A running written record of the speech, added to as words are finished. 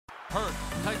Hurts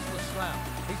takes the snap.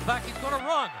 He's back. He's going to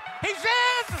run. He's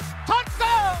in!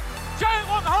 Touchdown!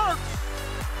 Jalen Hurts!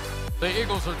 The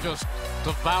Eagles are just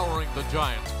devouring the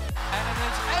Giants. And it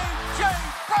is A.J.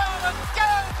 Brown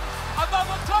again!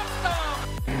 Another touchdown!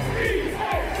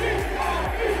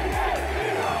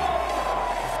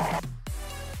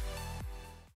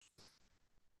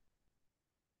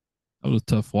 That was a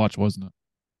tough watch, wasn't it?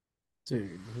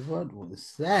 Dude, what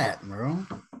was that, bro?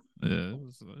 Yeah,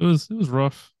 it was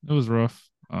rough. It was rough.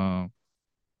 I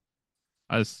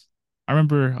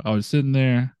remember I was sitting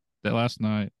there that last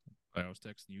night, like I was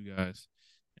texting you guys,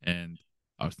 and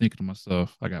I was thinking to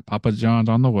myself, I got Papa John's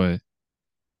on the way.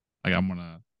 Like I'm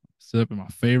gonna sit up in my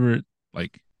favorite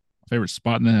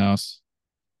spot in the house.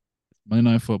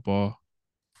 Monday Night Football.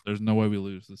 There's no way we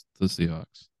lose this to the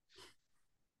Seahawks.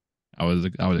 I was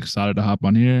excited to hop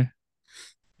on here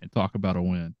and talk about a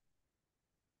win.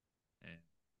 And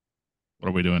what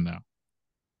are we doing now?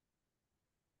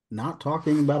 Not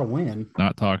talking about a win.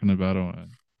 Not talking about a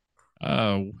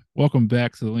win. Welcome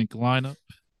back to the Link lineup.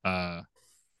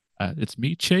 It's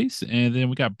me, Chase, and then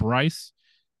we got Bryce,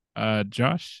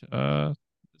 Josh,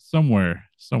 somewhere.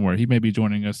 He may be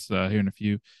joining us here in a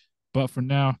few, but for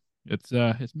now, it's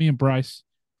me and Bryce.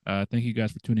 Thank you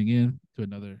guys for tuning in to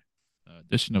another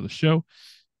edition of the show.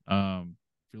 If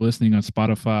you're listening on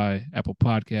Spotify, Apple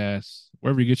Podcasts,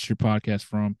 wherever you get your podcast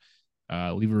from,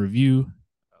 leave a review,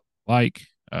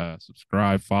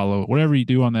 subscribe, follow, whatever you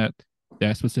do on that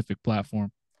specific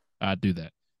platform. Do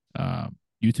that.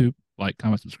 YouTube, like,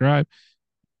 comment, subscribe.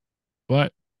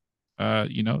 But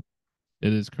it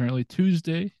is currently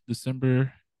Tuesday,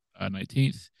 December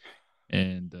 19th,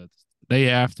 and the day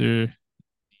after the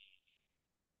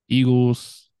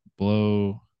Eagles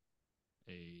blow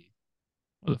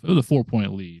it was a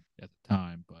 4-point lead at the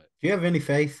time. But Do you have any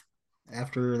faith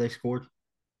after they scored?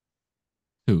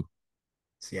 Who?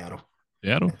 Seattle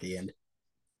at the end.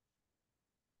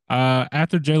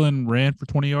 After Jalen ran for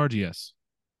 20 yards, yes,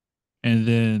 and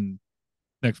then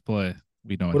next play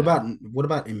we don't. What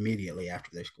about immediately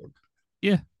after they scored?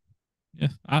 Yeah.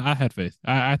 I had faith.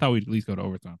 I thought we'd at least go to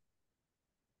overtime.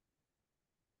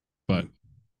 But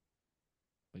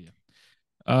yeah.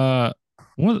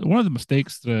 One of the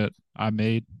mistakes that I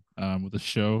made with the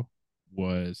show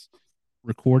was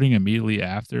recording immediately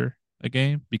after a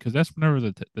game, because that's whenever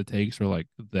the takes are like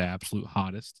the absolute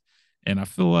hottest. And I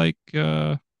feel like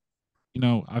I've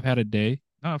had a day,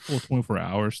 not a full 24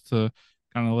 hours to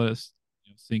kind of let us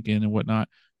sink in and whatnot.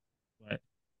 But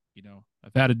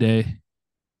I've had a day.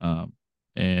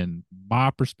 And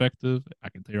my perspective, I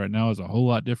can tell you right now, is a whole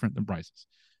lot different than Bryce's.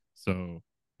 So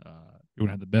you're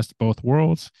gonna have the best of both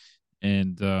worlds,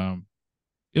 and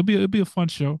it'll be a fun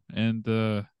show. And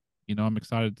I'm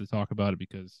excited to talk about it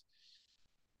because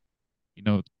I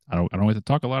don't get to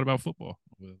talk a lot about football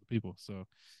with people. So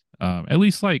at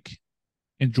least like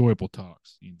enjoyable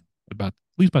talks, about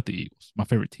at least about the Eagles, my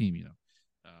favorite team.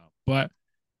 But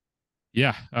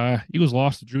yeah, Eagles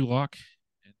lost to Drew Lock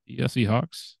and the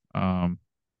Seahawks.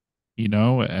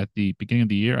 At the beginning of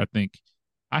the year, I think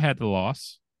I had the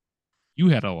loss. You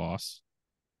had a loss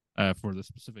for the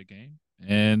specific game.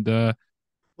 And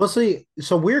Well, see,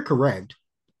 so we're correct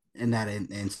in that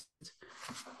instance.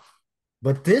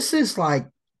 But this is like,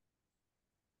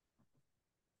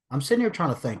 I'm sitting here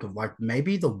trying to think of like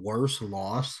maybe the worst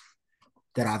loss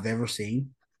that I've ever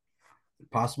seen,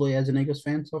 possibly as an Eagles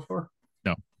fan so far.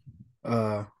 No,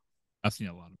 Uh, I've seen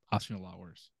a lot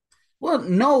worse. Well,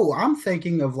 no, I'm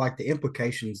thinking of like the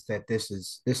implications that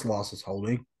this loss is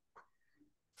holding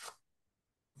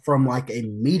from like a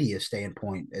media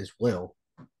standpoint as well.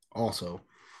 Also,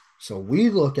 so we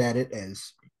look at it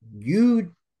as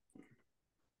you.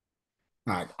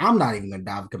 All right, I'm not even going to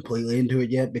dive completely into it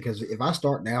yet because if I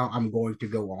start now, I'm going to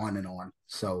go on and on.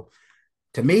 So,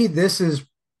 to me, this is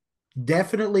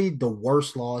definitely the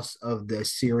worst loss of the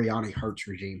Sirianni Hurts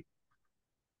regime.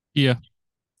 Yeah,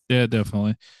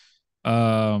 definitely.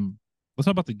 Let's talk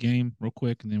about the game real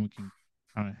quick, and then we can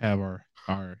kind of have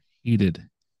our heated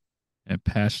and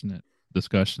passionate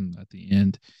discussion at the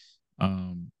end.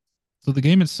 So the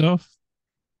game itself,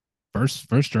 first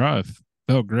drive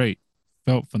felt great,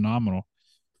 felt phenomenal,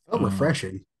 felt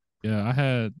refreshing. Yeah, I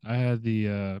had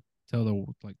the tell the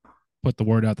like put the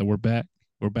word out that we're back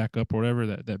up or whatever,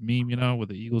 that meme, with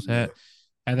the Eagles hat.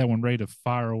 Had that one ready to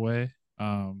fire away.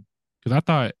 Because I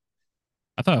thought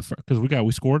because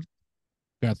we scored,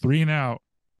 got 3 and out.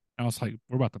 I was like,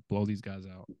 we're about to blow these guys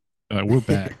out. We're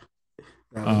back.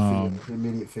 That was the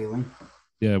immediate feeling.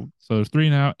 Yeah, so there's 3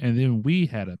 and out, and then we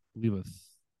had I believe a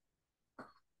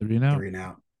 3 and out. 3 and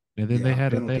out. And then they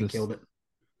had penalty killed it.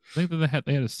 I think that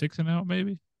they had a 6 and out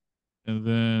maybe, and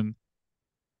then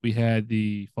we had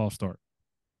the false start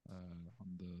on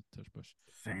the touch push,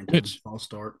 Phantom which false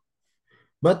start.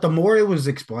 But the more it was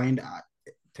explained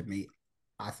to me,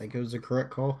 I think it was a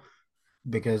correct call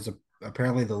because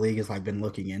apparently the league has like been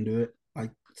looking into it,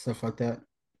 like stuff like that.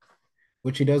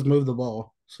 Which he does move the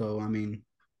ball, so I mean,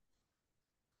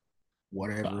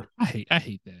 whatever. I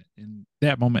hate that in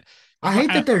that moment. I hate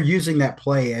that they're using that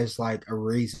play as like a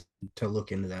reason to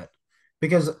look into that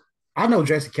because I know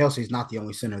Jason Kelsey's not the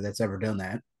only center that's ever done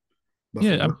that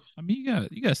Yeah, before. I mean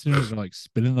you got centers that are like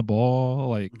spinning the ball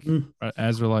like Mhm.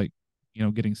 as they're like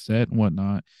getting set and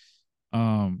whatnot.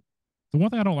 Um, the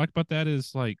one thing I don't like about that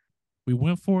is like we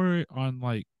went for it on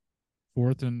like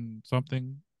fourth and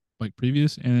something like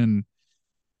previous, and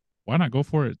why not go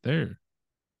for it there?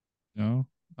 You know,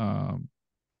 um,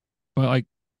 but like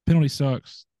penalty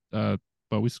sucks. But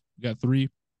we got three,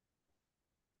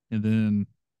 and then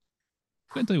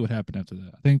I couldn't tell you what happened after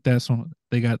that. I think that's when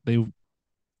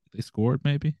they scored.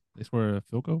 Maybe they scored a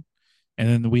field goal, and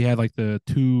then we had like the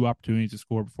two opportunities to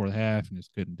score before the half, and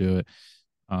just couldn't do it.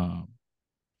 Um,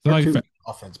 so Our like two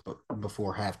offense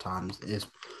before halftime is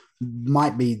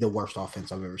might be the worst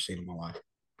offense I've ever seen in my life.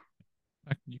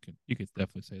 you could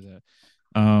definitely say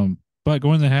that. But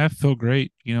going to half felt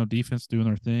great. Defense doing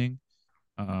their thing.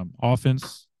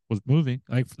 Offense was moving.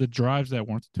 Like for the drives that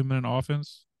weren't 2 minute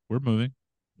offense, we're moving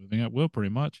at will pretty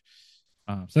much.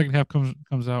 Second half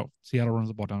comes out. Seattle runs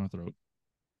the ball down our throat,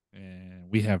 and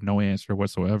we have no answer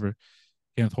whatsoever.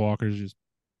 Kenneth Walker's just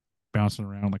bouncing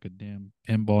around like a damn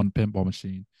pinball and pinball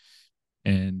machine,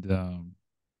 and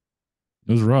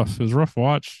it was rough. It was a rough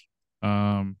watch.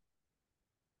 Um,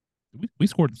 we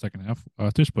scored in the second half.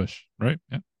 Tush push, right?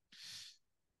 Yeah.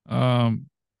 Um,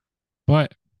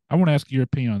 but I want to ask your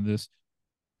opinion on this.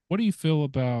 What do you feel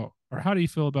about, or how do you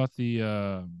feel about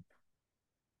the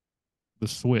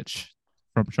switch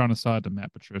from Sean Assad to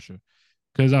Matt Patricia?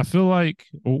 Because I feel like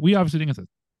we obviously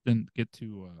didn't get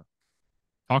to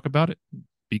talk about it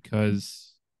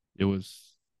because it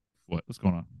was what's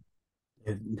going on?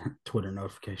 Twitter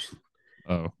notification.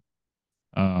 Oh,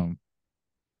 um,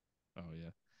 oh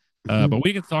yeah. But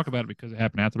we can talk about it because it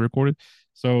happened after recorded.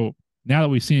 So now that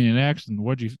we've seen it in action,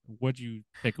 what'd you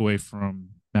take away from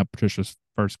Matt Patricia's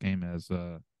first game as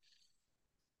a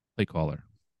play caller?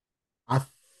 I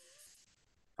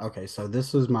okay, so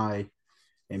this is my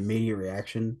immediate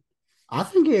reaction. I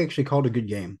think he actually called a good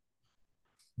game,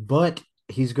 but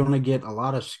he's going to get a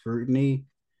lot of scrutiny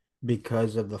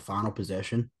because of the final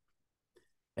possession.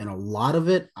 And a lot of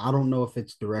it, I don't know if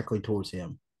it's directly towards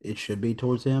him. It should be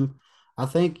towards him. I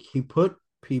think he put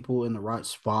people in the right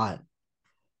spot.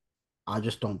 I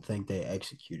just don't think they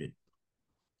executed.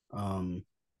 Um,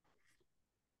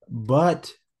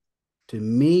 but to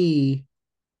me,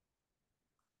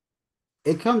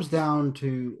 it comes down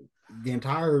to the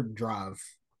entire drive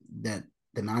that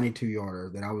the 92 yarder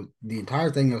that the entire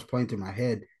thing that was playing through my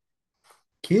head.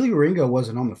 Keely Ringo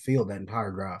wasn't on the field that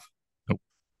entire drive. Nope.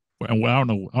 And I don't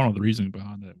know the reasoning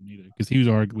behind that neither, because he was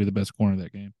arguably the best corner of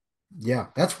that game. Yeah,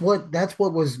 that's what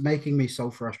was making me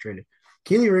so frustrated.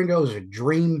 Keely Ringo is a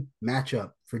dream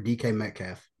matchup for DK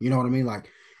Metcalf. You know what I mean? Like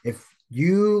if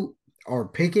you are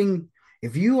picking,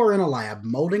 if you are in a lab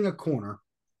molding a corner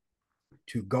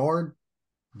to guard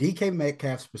DK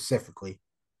Metcalf specifically,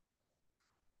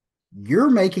 you're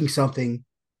making something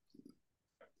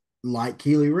like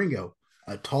Keely Ringo,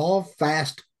 a tall,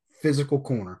 fast, physical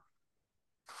corner.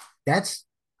 That's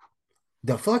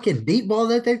the fucking deep ball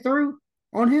that they threw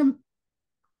on him.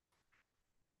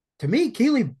 To me,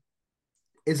 Keely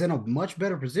is in a much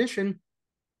better position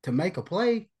to make a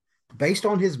play based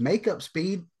on his makeup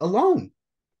speed alone.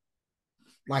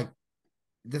 Like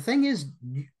the thing is,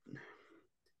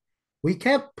 we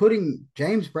kept putting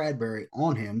James Bradbury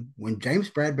on him when James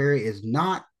Bradbury is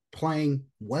not playing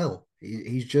well.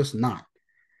 He's just not.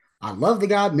 I love the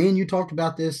guy. Me and you talked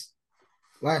about this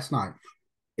last night.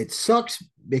 It sucks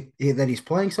that he's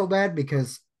playing so bad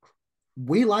because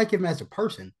we like him as a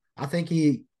person. I think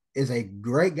he is a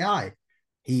great guy.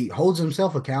 He holds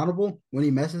himself accountable when he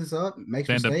messes up, makes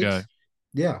Stand up guy. mistakes.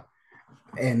 Yeah.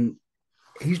 And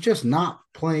he's just not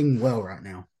playing well right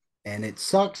now. And it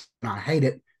sucks. And I hate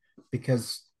it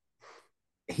because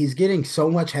he's getting so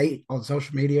much hate on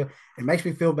social media. It makes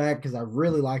me feel bad because I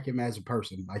really like him as a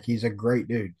person. Like he's a great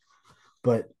dude.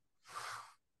 But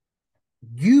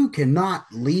you cannot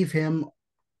leave him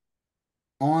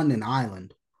on an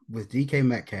island with DK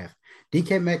Metcalf.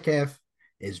 DK Metcalf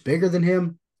is bigger than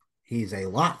him. He's a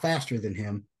lot faster than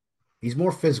him. He's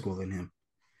more physical than him.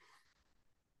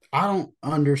 I don't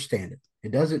understand it.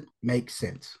 It doesn't make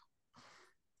sense.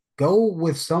 Go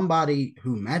with somebody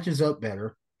who matches up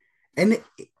better And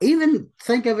even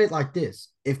think of it like this: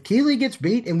 if Keely gets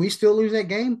beat and we still lose that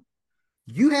game,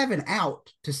 you have an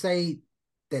out to say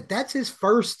that that's his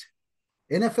first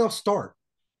NFL start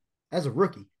as a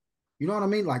rookie. You know what I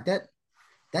mean? Like that.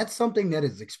 That's something that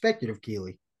is expected of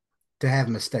Keely to have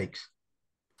mistakes.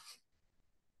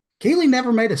 Keely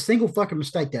never made a single fucking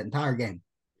mistake that entire game.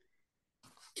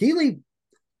 Keely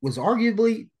was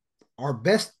arguably our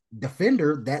best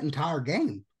defender that entire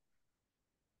game,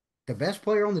 the best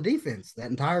player on the defense that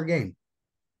entire game.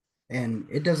 And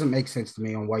it doesn't make sense to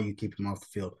me on why you keep him off the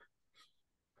field.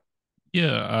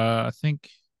 Yeah, I think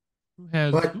who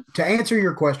has But to answer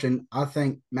your question, I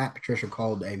think Matt Patricia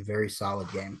called a very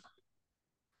solid game.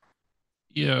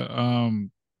 yeah,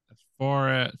 as far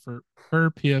as for per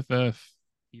PFF,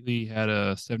 Healy had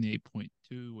a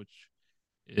 78.2, which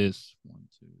is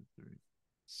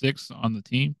 6 on the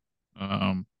team.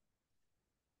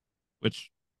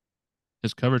 Which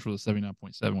his coverage was a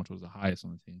 79.7, which was the highest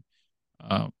on the team.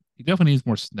 He definitely needs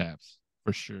more snaps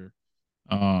for sure.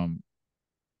 Um,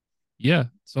 yeah.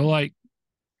 So like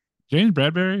James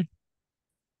Bradbury,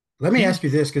 Let me he's ask you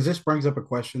this because this brings up a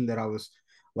question that I was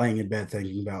laying in bed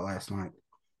thinking about last night.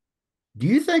 Do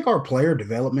you think our player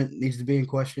development needs to be in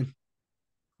question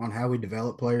on how we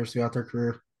develop players throughout their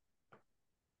career?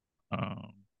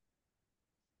 um,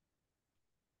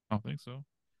 I don't think so.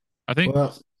 I think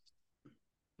Well,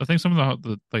 I think some of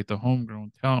the like the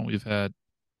homegrown talent we've had.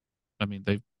 I mean,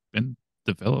 they've been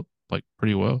developed like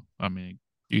pretty well. I mean,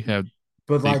 you have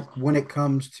but they. like when it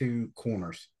comes to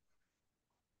corners,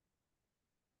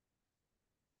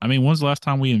 I mean, when's the last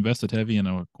time we invested heavy in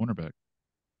a cornerback?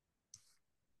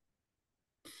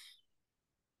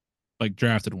 Like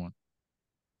drafted one.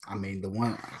 I mean, the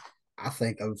one I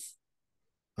think of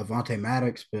Avante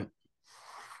Maddox, but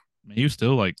I mean, he was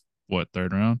still like what,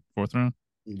 third round, fourth round.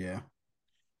 yeah,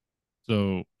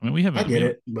 So I mean, we I haven't we get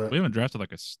haven't it. But we haven't drafted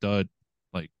like a stud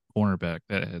like cornerback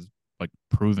that has like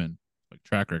proven like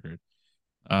track record.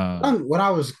 Uh, what I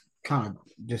was kind of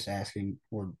just asking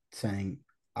or saying,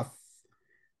 I,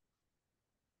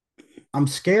 I'm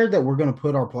scared that we're going to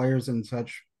put our players in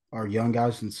such our young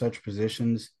guys in such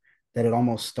positions that it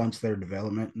almost stunts their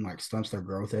development and like stunts their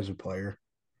growth as a player.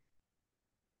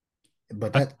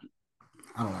 But I that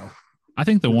I don't know. I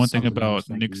think the one That's thing something I was about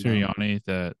Nick thinking about. Sirianni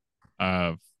that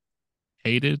I've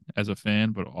hated as a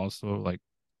fan, but also like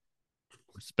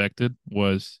respected,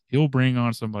 was he'll bring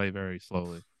on somebody very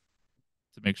slowly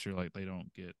to make sure like they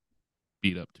don't get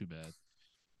beat up too bad.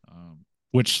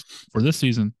 Which for this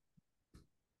season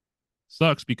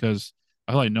sucks because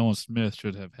I feel like Nolan Smith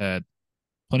should have had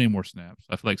plenty more snaps.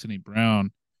 I feel like Sidney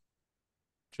Brown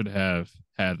should have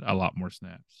had a lot more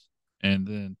snaps. And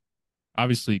then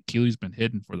obviously Keely's been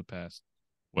hidden for the past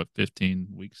what, 15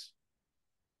 weeks,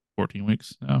 14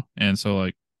 weeks now. And so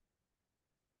like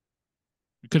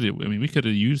we could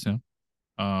have used him.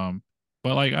 Um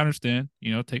but like I understand,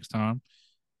 it takes time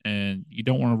and you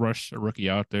don't want to rush a rookie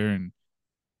out there and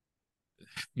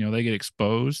they get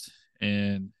exposed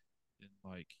and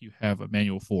like you have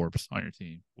Emmanuel Forbes on your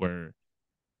team where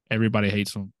everybody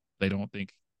hates him. They don't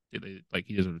think like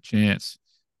he deserves a chance,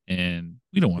 and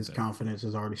we don't want His that. confidence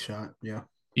is already shot. Yeah.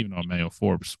 Even though Emmanuel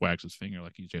Forbes wags his finger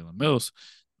like he's Jalen Mills,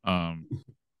 um,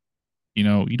 you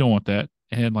don't want that.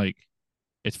 And like,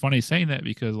 it's funny saying that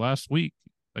because last week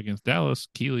against Dallas,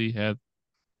 Keely had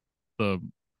the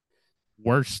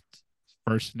worst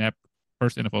first snap,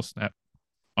 first NFL snap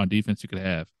on defense you could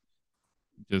have.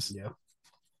 Just Yeah.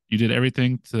 you did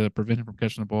everything to prevent him from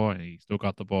catching the ball, and he still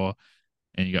got the ball,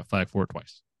 and you got flagged for it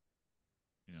twice.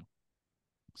 You know,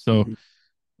 so Mm-hmm.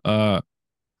 uh,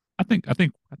 I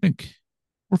think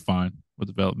we're fine with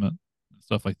development and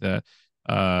stuff like that.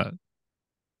 Uh,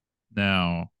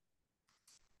 now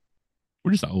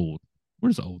we're just old. We're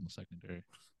just old in the secondary.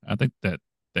 I think that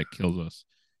kills us.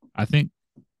 I think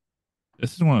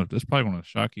this probably want to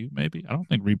shock you. Maybe I don't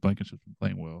think Reed Blankenship's been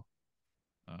playing well.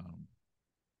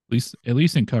 At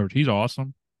least in coverage, he's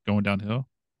awesome going downhill.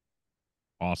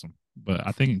 Awesome, but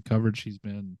I think in coverage he's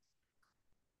been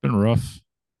rough.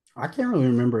 I can't really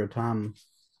remember a time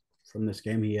from this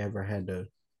game he ever had to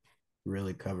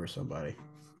really cover somebody,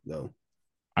 though.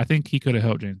 I think he could have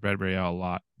helped James Bradbury out a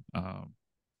lot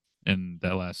in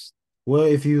that last. Well,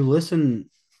 if you listen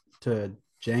to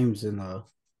James in the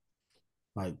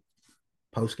like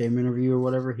post game interview or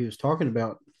whatever, he was talking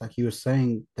about like he was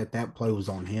saying that that play was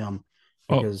on him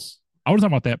Oh, because I was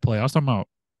talking about that play. I was talking about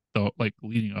the like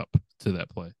leading up to that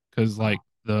play because like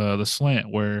the slant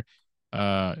where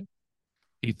uh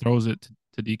he throws it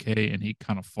to DK and he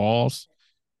kind of falls.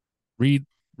 Reed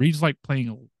Reed's like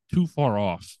playing too far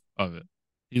off of it.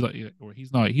 He's like, or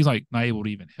he's like not able to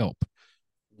even help.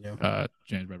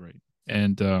 James Bradbury.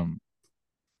 And I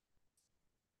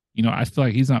feel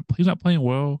like he's not playing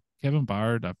well. Kevin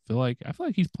Byard, I feel like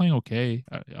he's playing okay.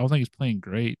 I don't think he's playing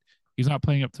great. He's not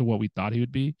playing up to what we thought he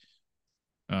would be.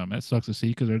 That sucks to see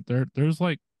because there's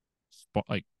like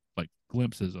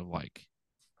glimpses of like,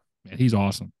 man, he's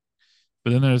awesome.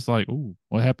 But then there's like, ooh,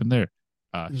 what happened there?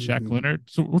 Shaq Leonard.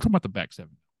 So we're talking about the back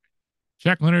seven.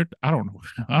 Shaq Leonard, I don't know.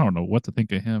 I don't know what to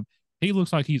think of him. He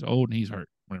looks like he's old and he's hurt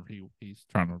whenever he's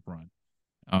trying to run.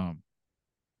 Um,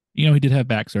 he did have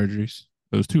back surgeries.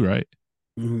 Those two, right?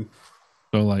 Mm-hmm.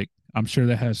 So like I'm sure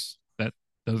that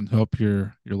doesn't help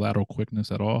your lateral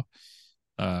quickness at all.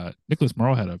 Nicholas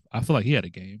Morrow I feel like he had a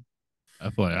game. I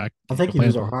feel like I I can't think he complain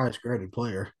was our about him. highest graded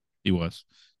player. He was.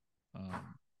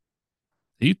 Um,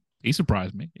 he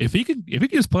surprised me. If he can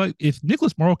just play, if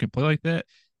Nicholas Morrow can play like that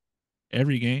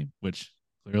every game, which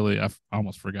clearly I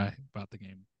almost forgot about the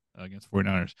game against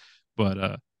 49ers,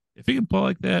 but if he can play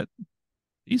like that,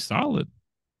 he's solid.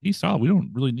 He's solid. We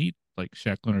don't really need like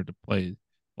Shaq Leonard to play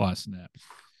a lot of snaps.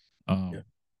 Yeah,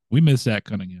 We miss Zach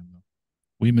Cunningham though.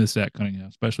 We miss Zach Cunningham,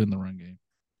 especially in the run game.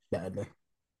 badly.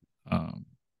 Um,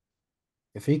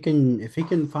 If he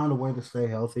can find a way to stay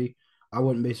healthy, I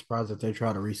wouldn't be surprised if they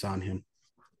try to re-sign him.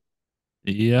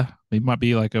 yeah, he might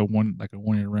be like a 1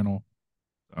 year rental.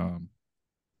 Um,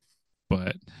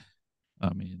 but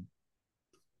I mean,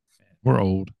 we're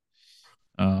old.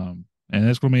 And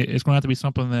it's gonna have to be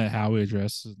something that Howie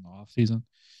addresses in the off season.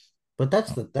 But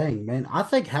that's Uh, the thing, man. I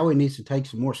think Howie needs to take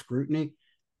some more scrutiny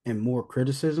and more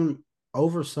criticism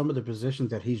over some of the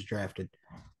positions that he's drafted.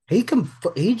 He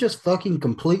just fucking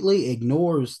completely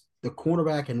ignores the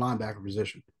cornerback and linebacker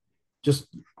position. Just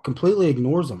completely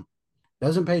ignores them.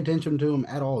 Doesn't pay attention to them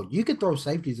at all. You could throw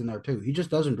safeties in there too. He just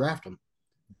doesn't draft them.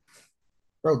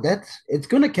 Bro, it's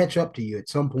gonna catch up to you at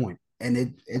some point,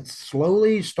 and it's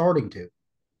slowly starting to.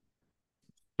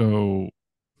 so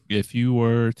if you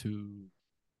were to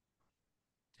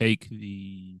take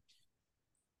the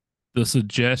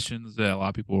suggestions that a lot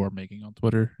of people are making on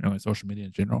Twitter and like social media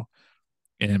in general,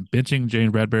 and benching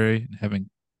James Bradbury and having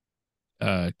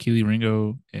Keely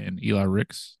Ringo and Eli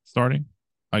Ricks starting,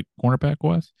 like cornerback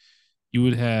wise, you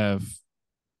would have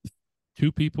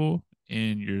two people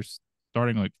in your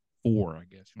starting like four, I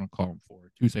guess you want to call them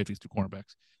four, two safeties, two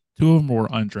cornerbacks. Two of them were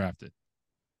undrafted,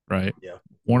 right? Yeah.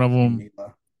 One of Me and them, Eli.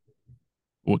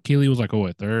 well, Keely was like,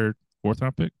 a third, fourth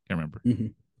round pick. Can't remember.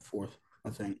 Fourth,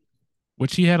 I think.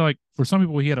 Which he had like for some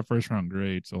people he had a first round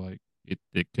grade, so like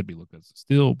it could be looked at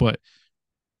still, but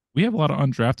we have a lot of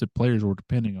undrafted players we're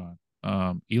depending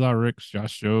on. Eli Ricks,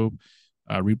 Josh Jobe,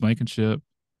 Reed Blankenship.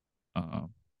 Who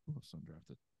else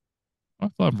undrafted? I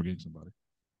thought I'm forgetting somebody.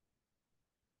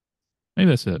 Maybe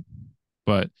that's it,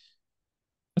 but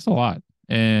that's a lot.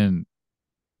 And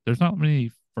there's not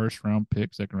many first round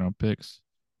picks, second round picks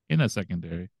in that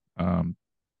secondary. I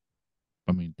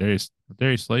mean, Darius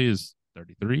Slay is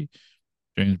 33.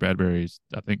 James Bradbury's,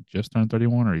 I think, just turned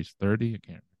 31 or he's 30. I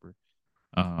can't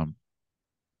remember.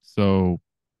 So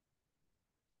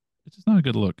it's just not a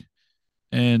good look.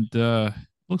 And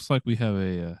looks like we have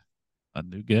a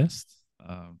new guest.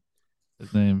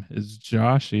 His name is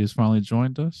Josh. He has finally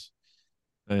joined us.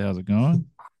 Hey, how's it going?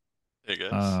 Hey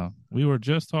guys. We were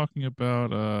just talking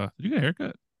about did you get a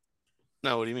haircut?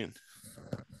 No, what do you mean?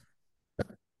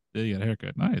 Yeah, you got a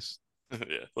haircut. Nice.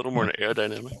 Yeah, a little more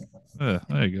aerodynamic.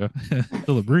 There you go.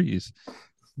 Feel the breeze.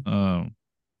 We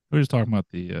were just talking about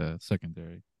the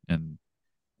secondary and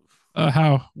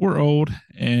how we're old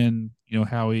and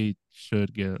how we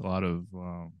should get a lot of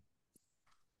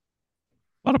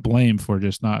blame for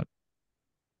just not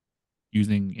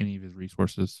using any of his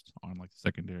resources on like the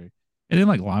secondary. And then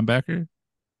like linebacker.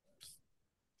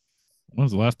 When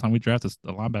was the last time we drafted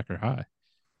a linebacker high?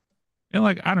 And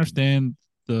like I understand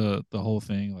the whole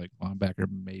thing, like linebacker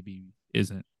maybe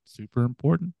isn't super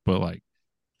important, but like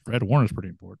Fred Warner's pretty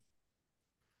important.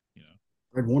 You know.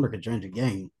 Fred Warner could change a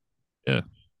game. Yeah.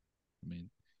 I mean,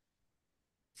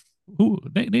 who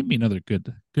name me another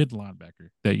good linebacker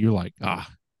that you're like, I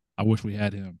wish we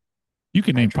had him. You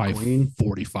can name Patrick probably Queen.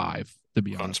 45 to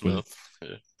be Von honest with you. Smith.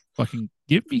 Yeah. Fucking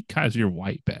give me Kaiser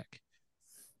White back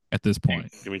at this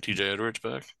point. Give me TJ Edwards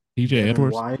back. TJ Devin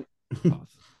Edwards. White.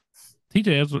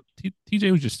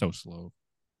 TJ was just so slow.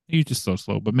 He was just so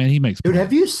slow, but man, he makes Dude, plays.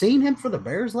 have you seen him for the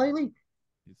Bears lately?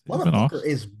 He's been Motherfucker awesome.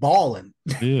 is balling.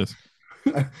 He is.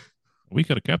 We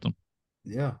could have kept him.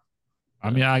 Yeah. I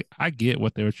mean, I get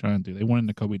what they were trying to do. They wanted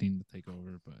the Kobe Dean to take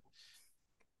over, but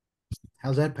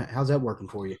How's that working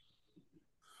for you?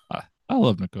 I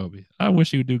love Nakobe. I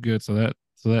wish he would do good so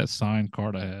that signed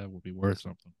card I have would be worth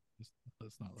something.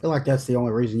 It's not I feel like that's the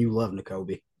only reason you love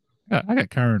N'Kobe. I got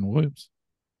Kyron Williams.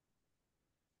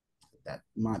 that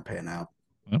might pan out.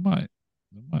 It might.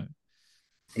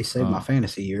 He saved my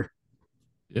fantasy year.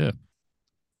 Yeah,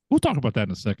 we'll talk about that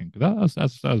in a second because that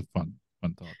was fun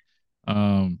talk.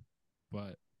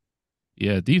 But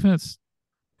yeah, defense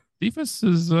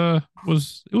is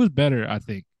was better. I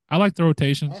think I like the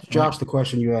rotations. Ask Josh the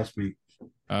question you asked me.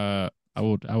 I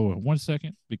will 1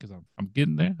 second because I'm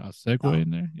getting there. I'll segue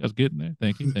in there. I was getting there.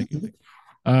 Thank you.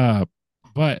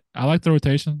 But I like the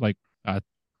rotation. Like I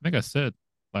think I said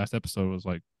last episode was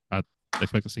like I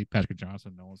expect to see Patrick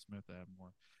Johnson, Nolan Smith add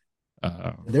more.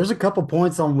 There's a couple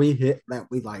points on we hit that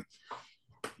we like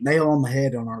nail on the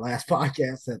head on our last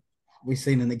podcast that we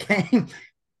seen in the game.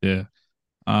 Yeah.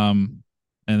 And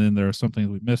then there are some things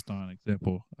we missed on.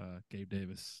 Example, Gabe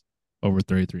Davis over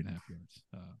 33.5 yards.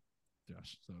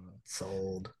 Josh. So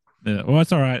sold. Yeah, well,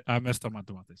 it's all right. I messed up my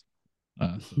Devontae.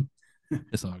 So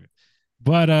it's all good.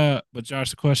 But Josh,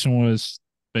 the question was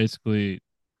basically,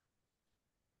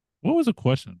 what was the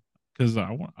question? Because I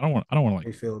don't want like.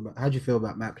 How'd you feel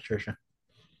about Matt Patricia?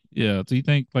 Yeah. Do you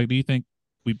think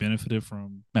we benefited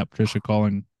from Matt Patricia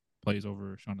calling plays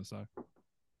over Sean Desai?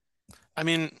 I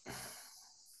mean,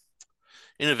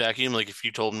 in a vacuum, like if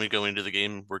you told me going into the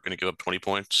game we're going to give up 20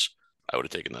 points, I would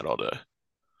have taken that all day.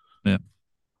 Yeah.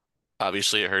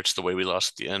 Obviously, it hurts the way we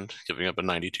lost at the end, giving up a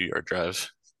 92-yard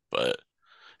drive. But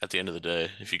at the end of the day,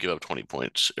 if you give up 20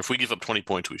 points, if we give up 20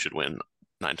 points, we should win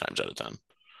 9 times out of 10.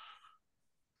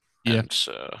 Yeah. And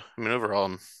so, I mean,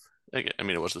 overall, I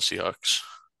mean, it was the Seahawks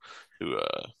who,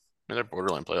 they're a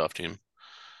borderline playoff team.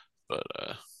 But,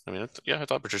 I mean, I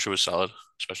thought Patricia was solid,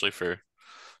 especially for,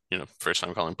 first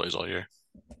time calling plays all year.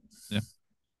 Yeah.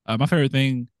 My favorite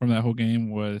thing from that whole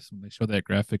game was when they showed that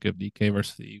graphic of DK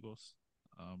versus the Eagles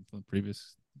from the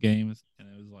previous games. And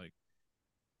it was like,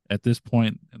 at this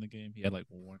point in the game, he had like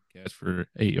 1 catch for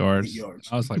 8 yards. 8 yards.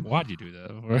 I was like, why'd you do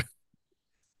that?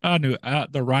 I knew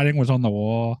the writing was on the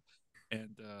wall.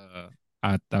 And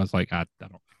I was like, I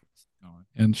don't think it's going.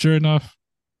 And sure enough,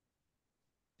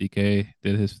 DK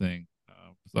did his thing.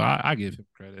 So I give him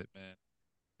credit, man.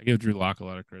 I give Drew Lock a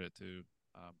lot of credit too.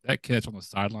 That catch on the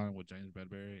sideline with James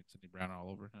Bradbury and Sidney Brown all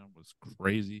over him was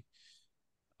crazy.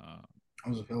 That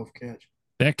was a hell of a catch.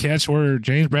 That catch where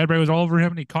James Bradbury was all over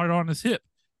him and he caught it on his hip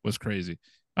was crazy.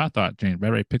 I thought James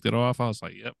Bradbury picked it off. I was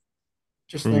like, yep.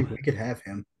 Just think we could have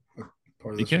him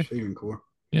part of this receiving core.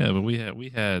 Yeah, but we know who we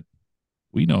had.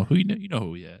 Know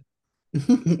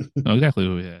exactly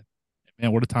who we had.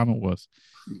 Man, what a time it was.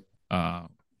 But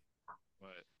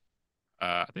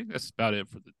I think that's about it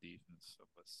for the defense.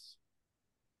 Unless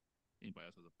anybody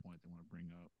else has a point they want to bring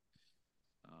up,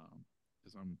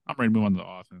 because I'm ready to move on to the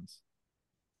offense.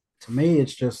 To me,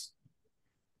 it's just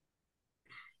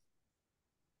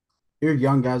your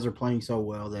young guys are playing so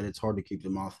well that it's hard to keep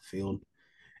them off the field,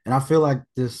 and I feel like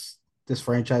this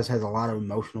franchise has a lot of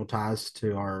emotional ties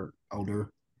to our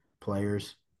older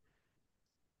players.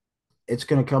 It's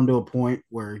going to come to a point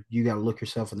where you got to look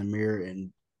yourself in the mirror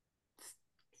and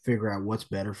figure out what's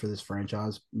better for this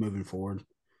franchise moving forward.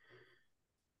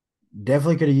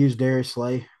 Definitely could have used Darius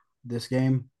Slay this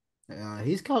game.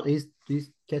 He's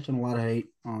catching a lot of hate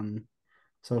on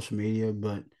social media,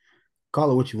 but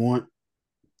call it what you want.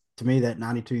 To me, that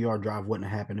 92-yard drive wouldn't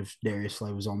have happened if Darius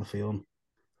Slay was on the field.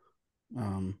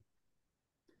 To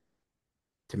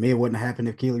me, it wouldn't have happened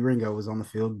if Kelee Ringo was on the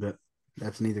field, but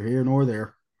that's neither here nor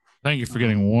there. Thank you for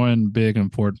getting one big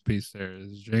important piece there.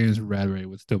 Is James Bradbury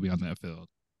would still be on that field.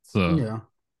 So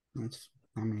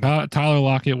yeah, Tyler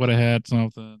Lockett would have had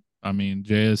something. I mean,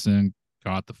 JSN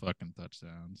got the fucking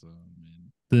touchdown, so I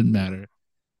mean, didn't matter.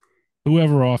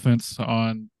 Whoever offense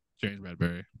on James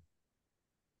Bradbury.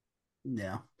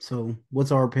 Yeah. So,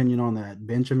 what's our opinion on that?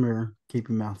 Bench him or keep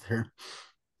him out there?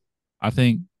 I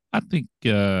think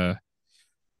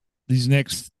these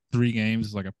next 3 games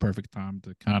is like a perfect time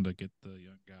to kind of get the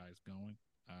young guys going.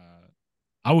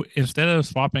 I would, instead of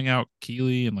swapping out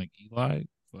Kelee and like Eli,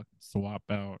 fucking swap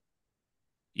out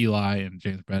Eli and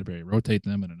James Bradbury, rotate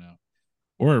them in and out,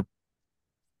 or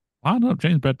line up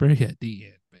James Bradbury at the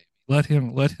end, baby. Let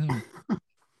him,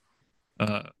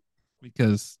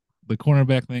 because the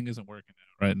cornerback thing isn't working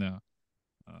out right now.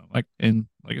 Like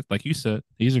you said,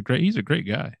 he's a great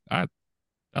guy. I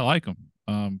like him.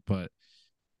 But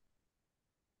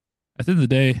at the end of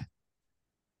the day,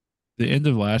 the end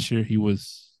of last year, he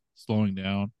was slowing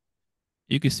down.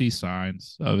 You could see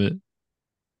signs of it,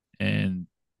 and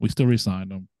we still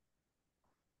re-signed him.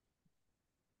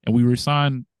 And we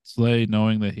re-signed Slay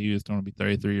knowing that he was going to be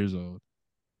 33 years old.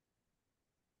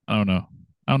 I don't know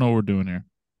what we're doing here, to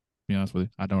be honest with you.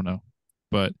 I don't know.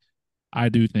 But I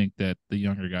do think that the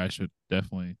younger guys should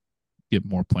definitely get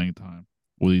more playing time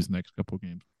with these next couple of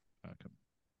games.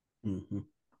 Mm-hmm.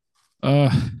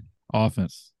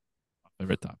 Offense, my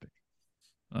favorite topic.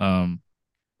 Um,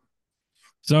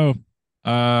 so,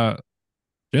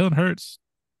 Jalen Hurts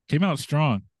came out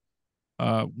strong.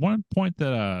 One point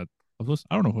that I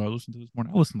don't know who I listened to this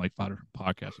morning. I listened to like 5 different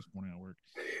podcasts this morning at work.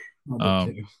 I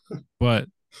did too. But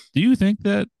do you think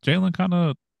that Jalen kind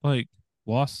of like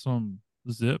lost some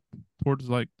zip towards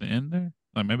like the end there?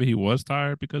 Like maybe he was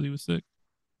tired because he was sick.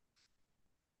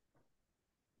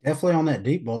 Definitely on that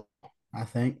deep ball. I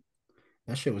think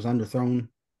that shit was underthrown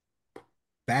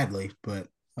badly, but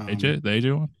AJ, the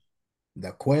AJ one.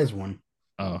 the Quez one.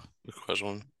 Oh, The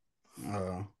question.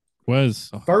 Uh, Quez.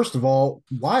 Oh, First of all,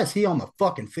 why is he on the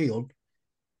fucking field?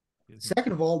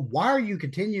 Second of all, why are you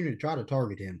continuing to try to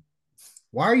target him?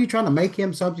 Why are you trying to make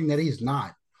him something that he's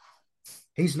not?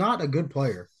 He's not a good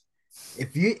player.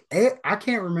 I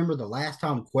can't remember the last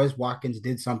time Quez Watkins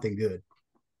did something good.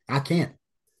 I can't.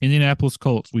 Indianapolis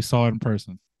Colts. We saw it in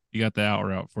person. He got the out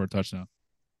route for a touchdown.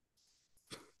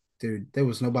 Dude, there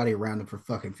was nobody around him for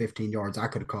fucking 15 yards. I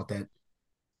could have caught that.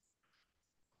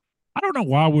 I don't know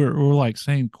why we're like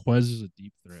saying Quez is a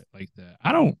deep threat like that.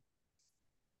 I don't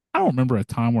remember a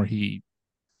time where he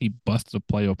busted a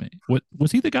play open. What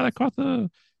was he the guy that caught the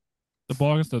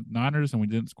ball against the Niners and we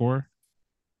didn't score?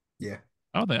 Yeah.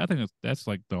 I think that's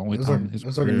like the only It was time like in his it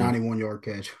was like a career 91-yard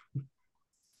catch.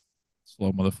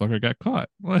 slow motherfucker got caught.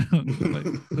 Like,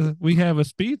 we have a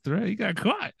speed threat. He got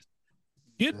caught.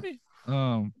 Get me?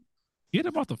 Get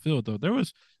him off the field though. There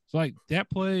was so like that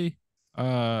play,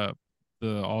 the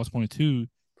all 22.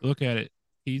 Look at it.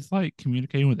 He's like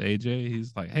communicating with AJ.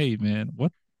 He's like, "Hey man,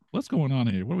 what's going on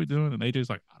here? What are we doing?" And AJ's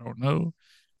like, "I don't know."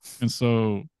 And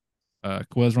so,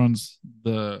 Quez runs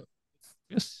I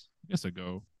guess a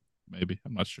go, maybe.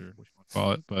 I'm not sure what you want to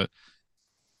call it, but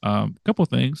a couple of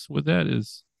things with that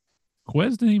is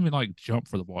Quez didn't even like jump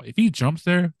for the ball. If he jumps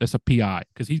there, that's a PI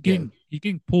because Yeah. he's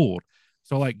getting pulled.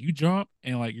 So like you jump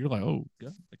and like you're like, oh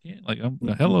God, I can't like I'm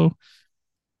hello.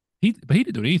 But he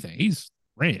didn't do anything. He's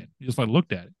ran. He just like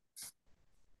looked at it.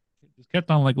 He just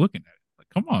kept on like looking at it. Like,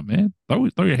 come on, man.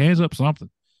 Throw your hands up something.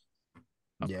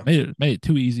 Yeah. Made it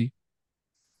too easy.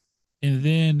 And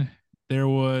then there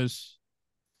was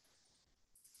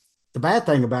The bad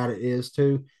thing about it is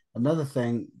too, another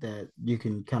thing that you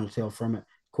can kind of tell from it,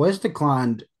 Quez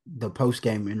declined the post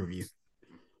game interview.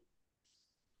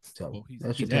 So that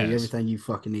he's should tell you ass. everything you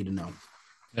fucking need to know.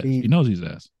 He knows he's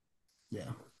ass.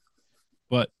 Yeah.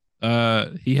 But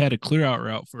he had a clear out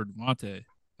route for Devontae.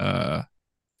 And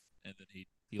then he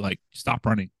like stopped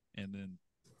running, and then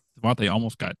Devontae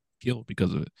almost got killed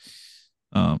because of it.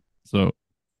 So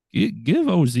give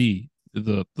OZ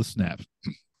the snaps.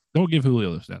 Don't give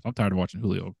Julio the snaps. I'm tired of watching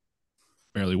Julio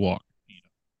barely walk.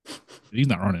 He's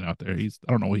not running out there. I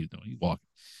don't know what he's doing. He's walking.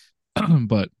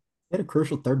 But He had a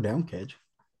crucial third down catch.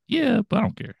 yeah, but I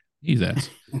don't care. He's ass.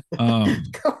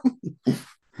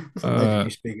 It's a legend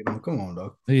you speaking of. Come on,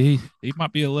 dog. He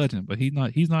might be a legend, but he's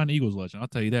not an Eagles legend. I'll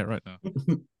tell you that right now.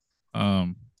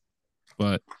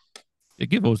 But yeah,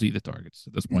 give OZ the targets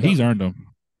at this point. He's earned them.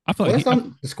 I feel like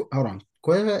hold on.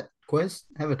 Quez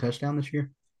have a touchdown this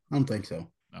year? I don't think so.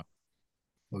 No.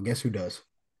 Well, guess who does?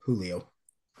 Julio.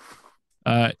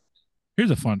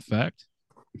 Here's a fun fact.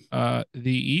 The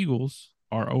Eagles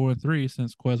are 0-3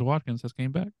 since Quez Watkins has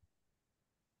came back.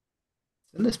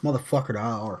 Send this motherfucker to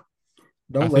IR.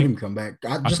 Don't let him come back.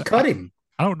 Just cut him.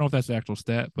 I don't know if that's the actual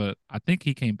stat, but I think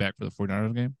he came back for the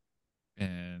 49ers game,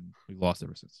 and we lost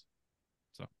ever since.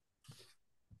 So,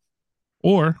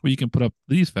 or you can put up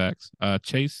these facts.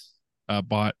 Chase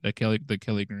bought the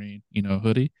Kelly Green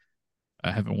hoodie.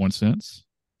 I haven't won since.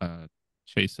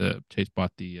 Chase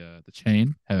bought the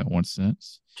chain. Haven't won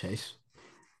since. Chase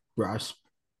Rice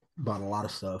bought a lot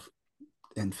of stuff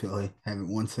in Philly. Haven't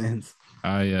won since.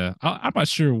 I'm not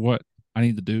sure what I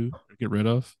need to do or get rid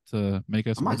of to make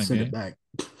us win a send game. It back.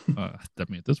 I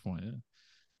mean, at this point, yeah.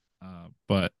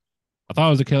 But I thought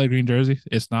it was a Kelly Green jersey.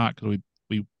 It's not because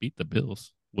we beat the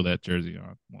Bills with that jersey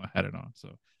on when I had it on.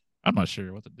 So I'm not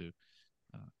sure what to do.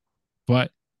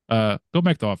 But go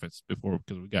back to offense because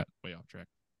we got way off track.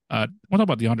 I want to talk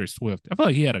about DeAndre Swift. I feel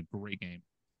like he had a great game.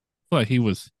 I feel like he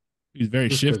was very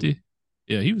shifty. Good.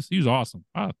 Yeah, he was awesome.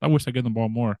 I wish I gave him the ball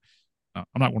more. I'm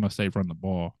not going to say run the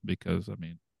ball because I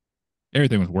mean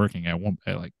everything was working at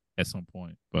some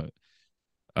point, but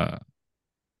I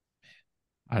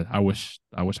wish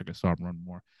I could saw him run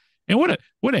more. And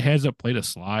what a heads up play to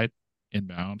slide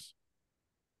inbounds.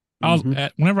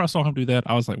 Whenever I saw him do that,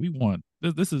 I was like, we won.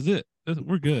 This is it.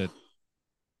 We're good.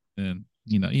 And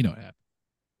it happened.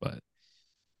 But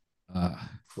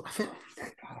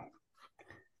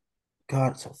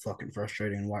God, it's so fucking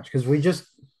frustrating to watch because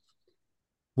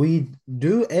we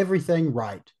do everything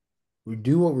right We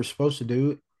do what we're supposed to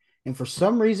do. And for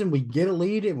some reason, we get a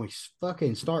lead and we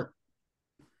fucking start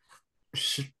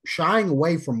shying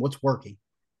away from what's working.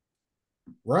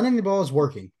 Running the ball is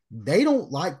working. They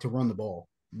don't like to run the ball.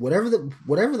 Whatever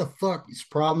the fuck is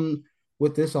problem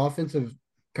with this offensive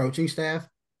coaching staff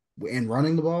and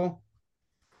running the ball,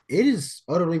 it is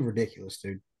utterly ridiculous,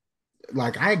 dude.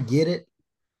 Like, I get it.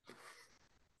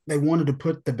 They wanted to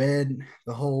put to bed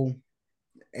the whole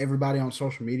everybody on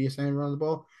social media saying run the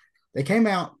ball. They came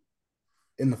out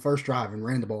in the first drive and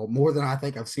ran the ball more than I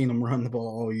think I've seen them run the ball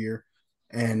all year.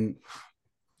 And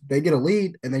they get a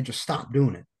lead and they just stop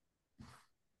doing it.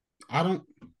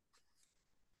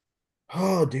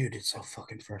 Oh, dude, it's so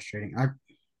fucking frustrating. I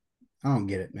don't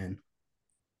get it, man.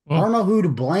 I don't know who to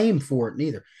blame for it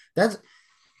neither. God,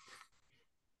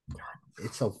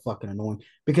 it's so fucking annoying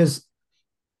because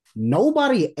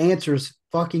nobody answers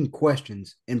fucking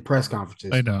questions in press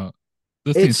conferences. I know.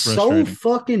 It's so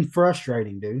fucking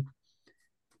frustrating, dude.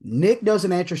 Nick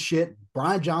doesn't answer shit.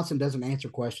 Brian Johnson doesn't answer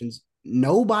questions.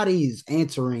 Nobody's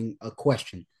answering a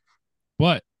question.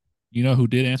 But you know who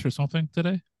did answer something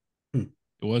today?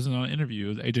 It wasn't on an interview. It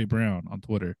was AJ Brown on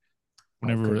Twitter.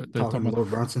 Whenever they're talking about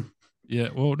Lord Brunson. Yeah.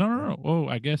 Well, no. Oh,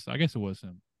 I guess it was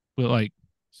him. But like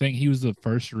saying he was the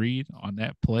first read on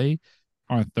that play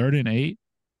on 3rd and 8.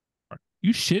 Are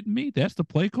you shitting me? That's the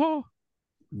play call?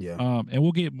 Yeah. And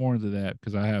we'll get more into that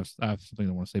because I have something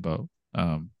I want to say about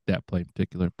that play in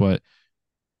particular. But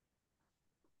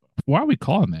why are we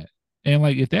calling that? And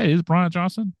like, if that is Brian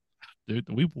Johnson, dude,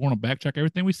 we want to backtrack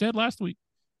everything we said last week.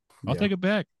 I'll take it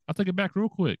back. I'll take it back real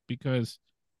quick because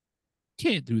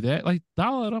you can't do that. Like,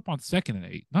 dial it up on 2nd and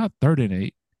 8, not 3rd and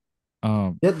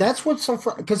 8. That's what's so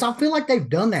because I feel like they've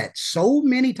done that so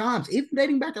many times, even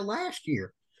dating back to last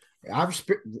year. I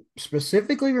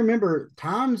specifically remember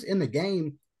times in the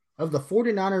game of the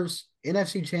 49ers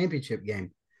NFC Championship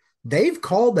game. They've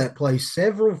called that play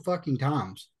several fucking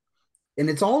times.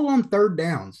 And it's all on 3rd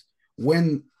downs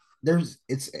when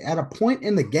it's at a point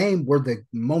in the game where the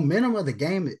momentum of the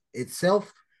game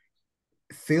itself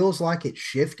feels like it's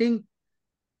shifting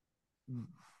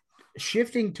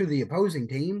to the opposing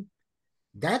team.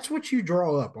 That's what you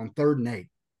draw up on 3rd and 8.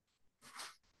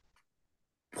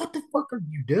 What the fuck are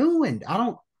you doing?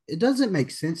 It doesn't make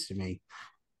sense to me.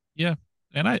 Yeah.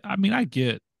 And I mean, I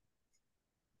get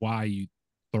why you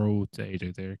throw to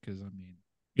AJ there because, I mean,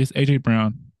 it's AJ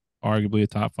Brown, arguably a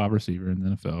top 5 receiver in the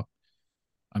NFL.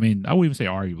 I mean, I wouldn't even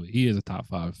say arguably. He is a top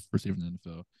 5 receiver in the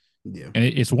NFL. Yeah. And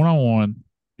it's one-on-one.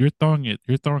 You're throwing it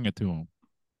to him.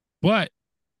 But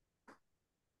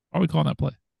why are we calling that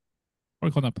play? Why are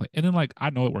we calling that play? And then, like, I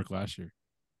know it worked last year.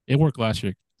 It worked last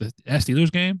year. The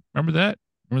Steelers game, remember that?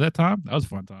 Remember that time? That was a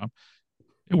fun time.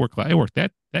 It worked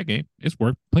that game. It's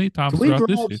worked plenty of times. Can we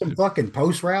draw up some fucking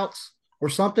post routes or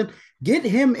something? Get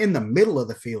him in the middle of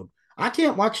the field. I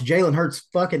can't watch Jalen Hurts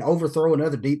fucking overthrow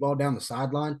another deep ball down the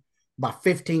sideline by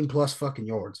 15 plus fucking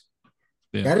yards.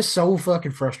 Yeah. That is so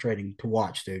fucking frustrating to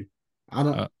watch, dude.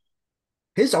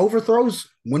 His overthrows,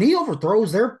 when he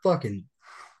overthrows,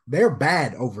 they're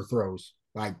bad overthrows.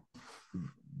 Like,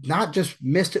 not just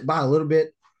missed it by a little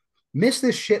bit, missed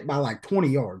this shit by like 20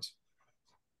 yards.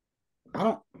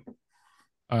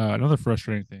 Another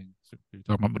frustrating thing, so you're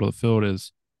talking about middle of the field,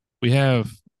 is we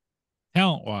have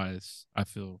talent-wise, I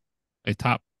feel, a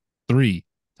top 3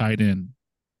 tight end,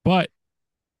 but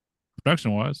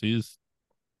production-wise, he's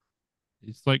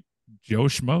like Joe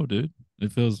Schmo, dude.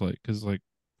 It feels like because like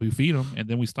we feed him and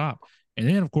then we stop, and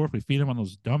then of course we feed him on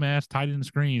those dumbass tight end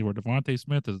screens where Devontae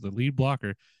Smith is the lead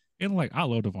blocker, and like I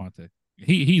love Devontae.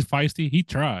 He's feisty. He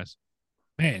tries.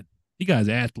 Man, he got his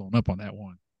ass blown up on that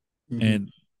one. Mm-hmm.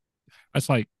 And it's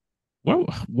like,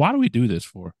 why do we do this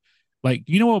for? Like,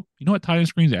 you know what tight end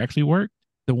screens actually work?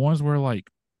 The ones where like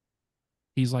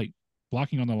he's like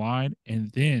blocking on the line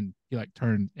and then he like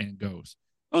turns and goes.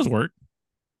 Those work.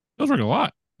 Those work a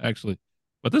lot, actually.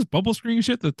 But this bubble screen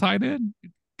shit, the tight end,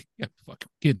 you're fucking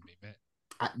kidding me, man.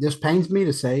 This pains me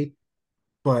to say,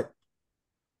 but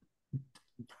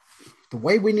the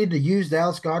way we need to use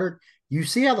Dallas Goedert, you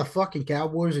see how the fucking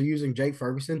Cowboys are using Jake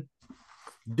Ferguson?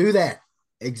 Do that.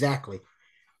 Exactly.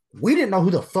 We didn't know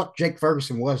who the fuck Jake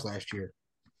Ferguson was last year.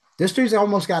 This dude's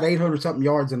almost got 800-something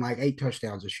yards and like 8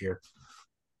 touchdowns this year.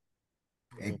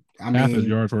 Half his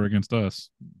yards were against us.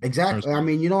 Exactly. I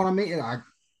mean, you know what I mean?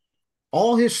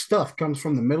 All his stuff comes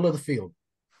from the middle of the field.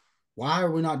 Why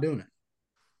are we not doing it?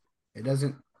 It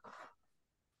doesn't.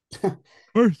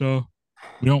 First off,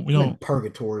 we don't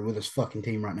purgatory with this fucking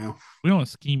team right now. We don't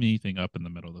scheme anything up in the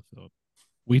middle of the field.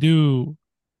 We do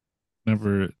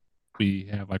whenever we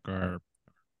have like our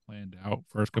planned out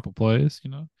first couple plays,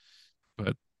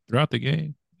 but throughout the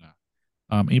game,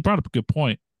 He brought up a good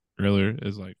point earlier.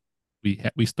 Is like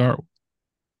we start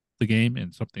the game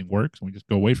and something works and we just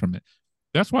go away from it.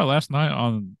 That's why last night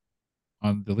on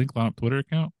the Link Lineup Twitter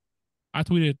account, I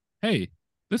tweeted, "Hey,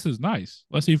 this is nice.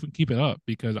 Let's see if we can keep it up."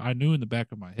 Because I knew in the back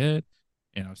of my head,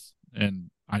 and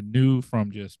I knew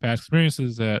from just past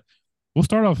experiences that we'll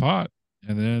start off hot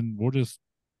and then we'll just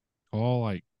call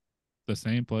like the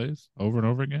same plays over and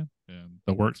over again, and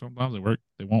they'll work sometimes. They work.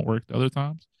 They won't work the other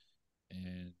times,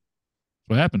 and that's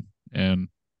what happened. And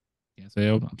can't say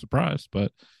I'm surprised,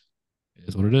 but it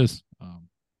is what it is.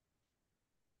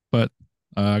 But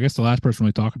I guess the last person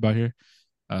we talk about here,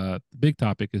 the big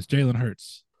topic is Jalen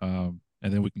Hurts, and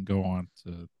then we can go on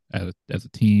to as a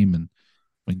team and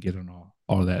we can get on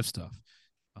all of that stuff.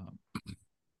 I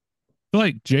feel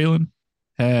like Jalen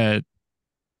had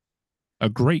a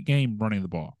great game running the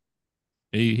ball.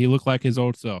 He looked like his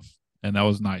old self, and that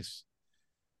was nice.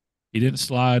 He didn't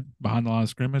slide behind the line of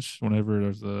scrimmage whenever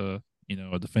there's a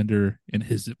defender in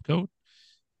his zip code.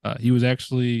 He was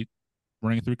actually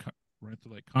running through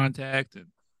like contact and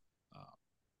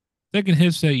taking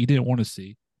hits that you didn't want to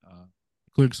see,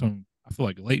 including some I feel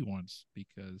like late ones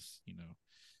because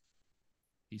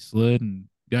he slid and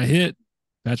got hit.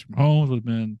 Patrick Mahomes would have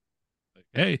been like,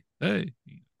 hey, but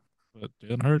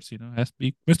Jalen Hurts, has to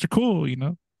be Mr. Cool,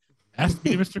 has to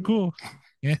be Mr. Cool.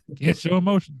 Can't show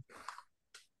emotion.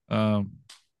 And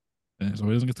so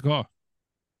he doesn't get the call.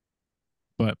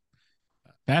 But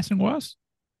passing wise,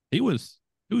 he was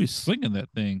slinging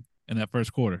that thing in that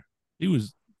first quarter. He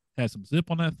had some zip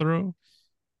on that throw,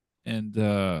 and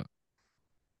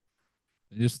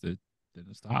it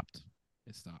stopped.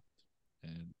 It stopped,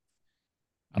 and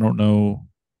I don't know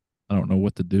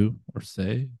what to do or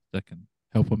say that can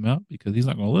help him out because he's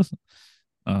not going to listen.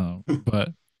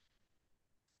 But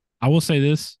I will say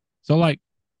this: so like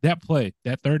that play,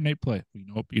 that 3rd and 8 play, you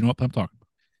know what I'm talking about.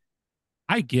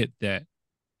 I get that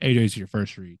AJ's your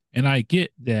first read, and I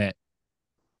get that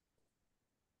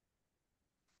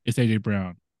it's AJ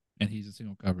Brown and he's in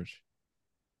single coverage,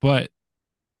 but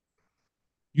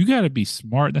you got to be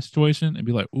smart in that situation and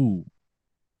be like, ooh,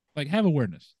 like have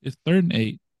awareness. It's 3rd and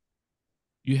 8.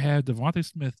 You have Devontae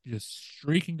Smith just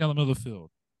streaking down the middle of the field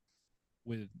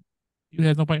you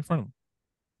have nobody in front of him.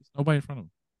 There's nobody in front of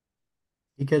him.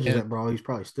 He catches that ball, he's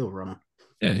probably still running.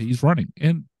 Yeah, he's running.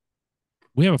 And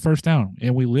we have a first down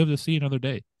and we live to see another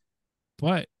day.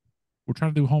 But we're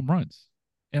trying to do home runs.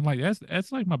 And like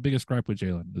that's like my biggest gripe with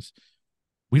Jalen is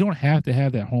we don't have to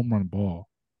have that home run ball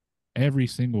every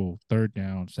single 3rd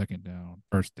down, 2nd down,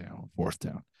 1st down, 4th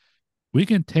down. We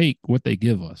can take what they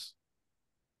give us.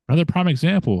 Another prime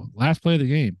example, last play of the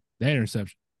game, that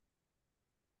interception.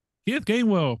 Kenneth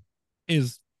Gainwell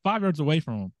is 5 yards away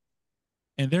from him,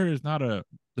 and there's not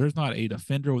a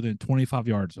defender within 25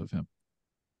 yards of him.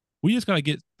 We just got to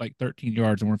get like 13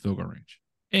 yards and we're in field goal range.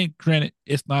 And granted,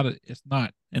 it's not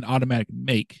an automatic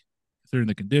make considering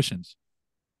the conditions,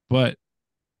 but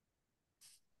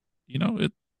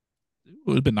it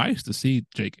would have been nice to see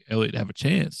Jake Elliott have a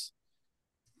chance.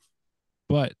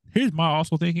 But here's my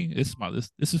also thinking.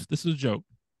 This is a joke.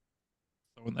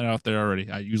 Throwing that out there already.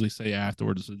 I usually say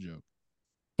afterwards it's a joke.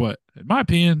 But in my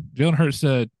opinion, Jalen Hurts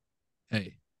said,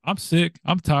 "Hey, I'm sick.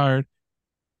 I'm tired.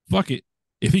 Fuck it.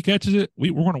 If he catches it,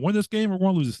 we're going to win this game or we're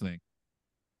going to lose this thing."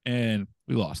 And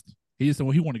we lost. He just said,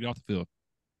 "Well, he wanted to get off the field."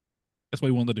 That's what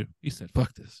he wanted to do. He said,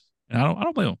 "Fuck this." And I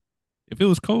don't blame him. If it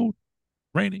was cold,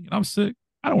 raining, and I'm sick,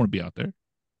 I don't want to be out there.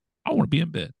 I want to be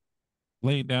in bed,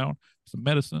 laying down, some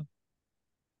medicine,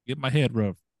 get my head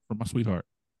rubbed from my sweetheart.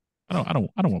 I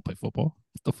don't want to play football.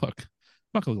 What the fuck?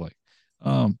 Fuck look like.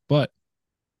 But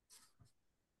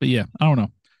yeah, I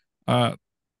don't know.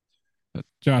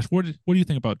 Josh, what do you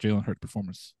think about Jalen Hurts'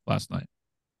 performance last night?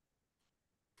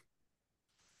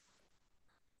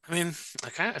 I mean,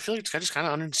 I feel like this guy just kind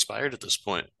of uninspired at this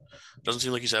point. Doesn't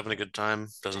seem like he's having a good time.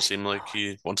 Doesn't seem like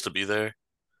he wants to be there.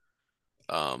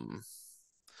 Um,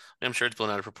 I'm sure it's blown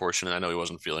out of proportion, and I know he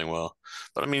wasn't feeling well.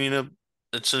 But I mean,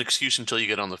 it's an excuse until you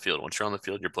get on the field. Once you're on the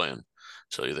field, you're playing.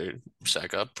 So either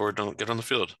sack up or don't get on the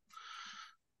field.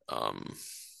 I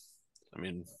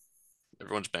mean,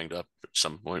 everyone's banged up at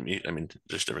some point. I mean,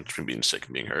 there's a difference between being sick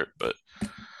and being hurt, but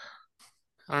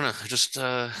I don't know. Just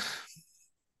not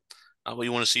what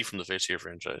you want to see from the face of your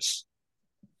franchise.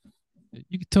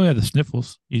 You can tell he had the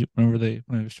sniffles. You remember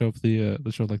when they show up the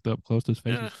show like the up close to his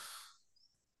face. Yeah.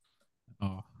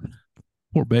 Oh,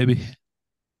 poor baby.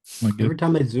 Every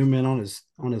time they zoom in on his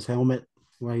helmet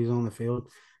while he's on the field,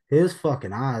 his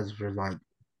fucking eyes were like,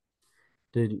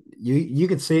 dude, you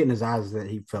could see it in his eyes that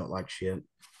he felt like shit.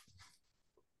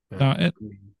 But,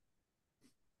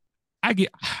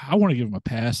 I want to give him a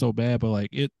pass so bad, but like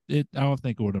I don't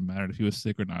think it would have mattered if he was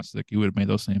sick or not sick. He would have made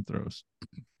those same throws.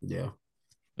 Yeah.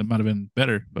 It might have been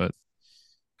better, but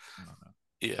I don't know.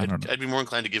 Yeah, I don't know. I'd be more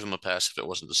inclined to give him a pass if it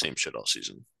wasn't the same shit all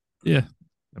season. Yeah,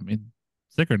 I mean,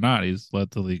 sick or not, he's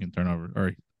led the league in turnover.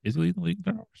 Or is he leading the league in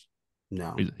turnovers?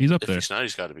 No. He's up If there. he's not,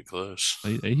 he's got to be close.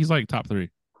 He's like top 3.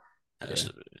 Has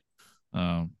to be.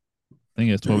 I think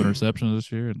he has 12 interceptions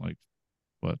this year and like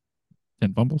what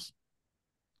 10 fumbles.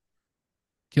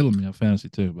 Killing me on fantasy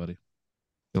too, buddy.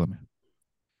 Killing me.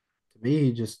 To me,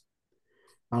 he just,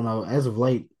 I don't know, as of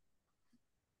late,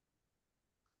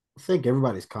 I think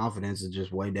everybody's confidence is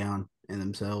just way down in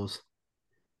themselves.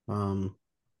 Um,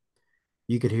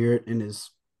 you could hear it in his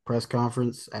press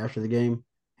conference after the game.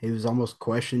 He was almost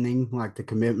questioning like the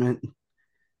commitment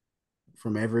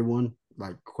from everyone,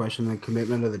 like questioning the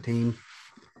commitment of the team.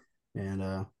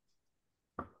 And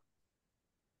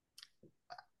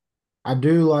I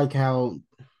do like how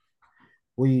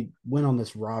we went on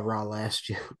this rah-rah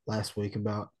last week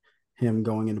about him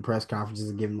going into press conferences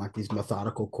and giving like these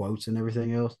methodical quotes and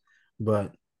everything else.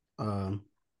 But the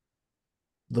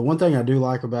one thing I do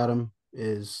like about him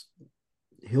is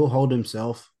he'll hold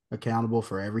himself accountable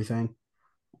for everything.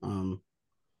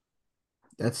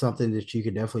 That's something that you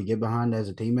could definitely get behind as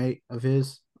a teammate of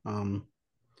his.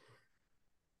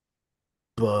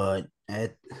 But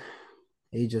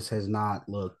he just has not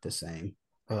looked the same.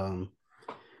 And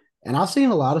I've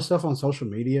seen a lot of stuff on social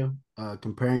media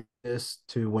comparing this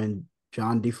to when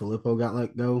John DeFilippo got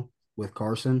let go with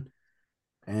Carson,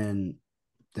 and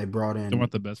they brought in Don't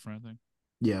want the best friend thing.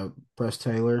 Yeah, Press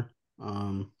Taylor.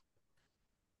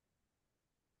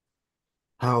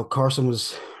 How Carson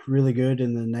was really good,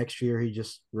 and the next year he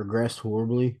just regressed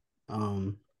horribly.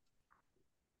 I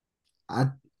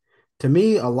To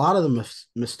me, a lot of the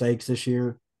mistakes this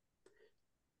year,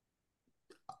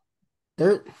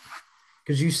 there,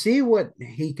 because you see what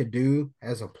he could do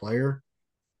as a player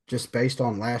just based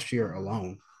on last year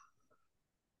alone.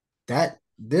 That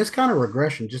this kind of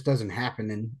regression just doesn't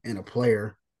happen in a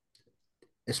player,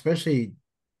 especially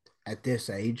at this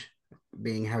age,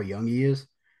 being how young he is.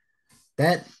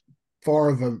 That far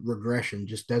of a regression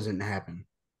just doesn't happen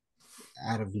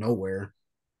out of nowhere.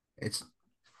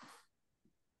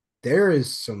 There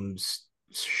is some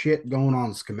shit going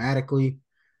on schematically,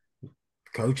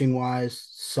 coaching wise.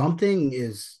 Something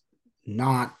is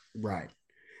not right.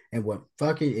 And what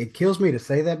fucking it kills me to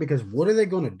say that, because what are they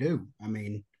going to do?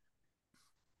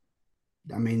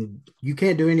 You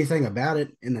can't do anything about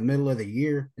it in the middle of the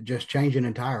year. Just change an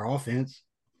entire offense.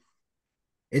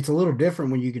 It's a little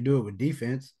different when you can do it with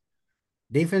defense.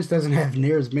 Defense doesn't have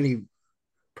near as many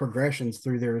progressions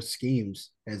through their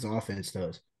schemes as offense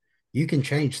does. You can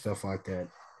change stuff like that,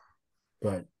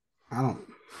 but I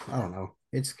don't know.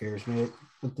 It scares me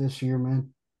with this year, man.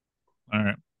 All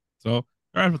right. So all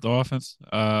right with the offense.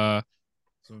 So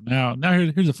now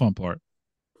here's the fun part.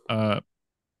 All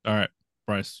right,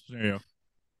 Bryce. There you go.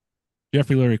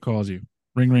 Jeffrey Lurie calls you.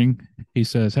 Ring ring. He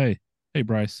says, "Hey,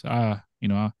 Bryce. I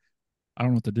don't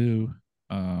know what to do.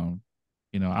 I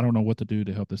don't know what to do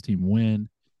to help this team win.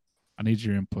 I need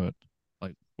your input.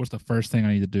 Like, what's the first thing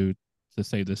I need to do to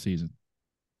save this season?"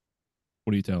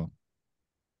 What do you tell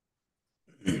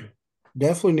him?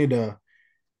 Definitely need to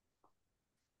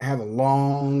have a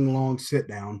long sit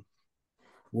down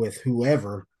with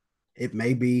whoever it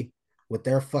may be with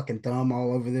their fucking thumb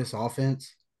all over this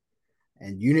offense.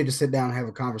 And you need to sit down and have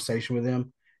a conversation with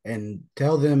them and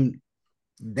tell them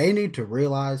they need to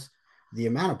realize the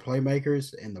amount of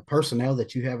playmakers and the personnel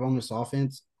that you have on this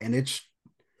offense. And it's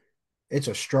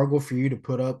a struggle for you to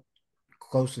put up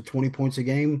close to 20 points a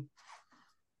game.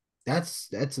 That's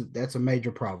a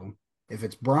major problem. If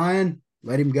it's Brian,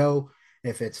 let him go.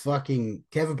 If it's fucking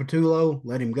Kevin Patullo,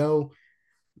 let him go.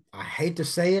 I hate to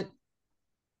say it.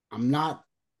 I'm not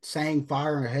saying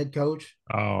fire a head coach.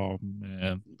 Oh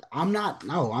man.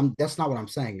 That's not what I'm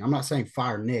saying. I'm not saying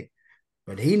fire Nick,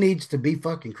 but he needs to be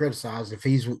fucking criticized if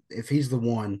he's the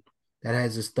one that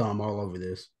has his thumb all over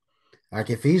this. Like,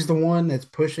 if he's the one that's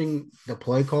pushing the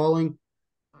play calling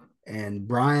and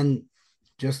Brian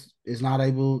just is not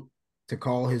able to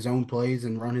call his own plays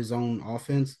and run his own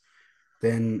offense,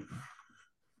 then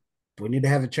we need to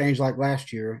have a change like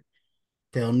last year.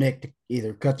 Tell Nick to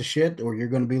either cut the shit or you're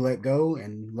going to be let go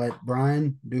and let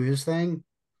Brian do his thing,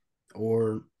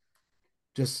 or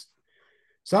just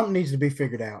something needs to be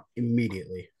figured out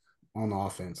immediately on the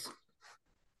offense.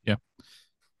 Yeah.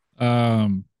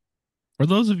 For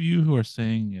those of you who are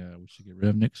saying we should get rid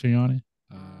of Nick Sirianni,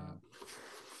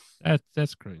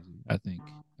 that's crazy, I think.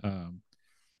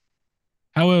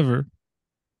 However,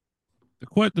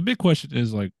 the big question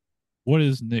is, like, what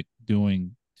is Nick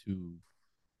doing to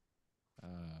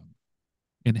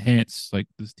enhance like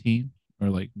this team or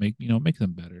like make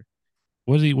them better?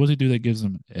 What does he do that gives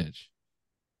them an edge?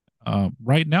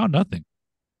 Right now, nothing.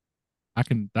 I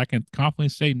can confidently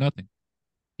say nothing.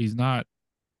 He's not,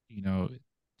 you know,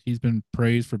 he's been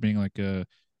praised for being like a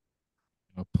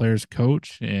player's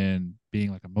coach and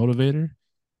being like a motivator,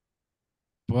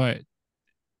 but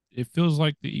it feels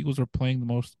like the Eagles are playing the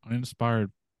most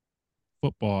uninspired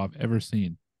football I've ever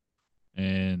seen.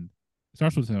 And it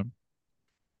starts with him.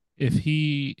 If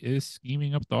he is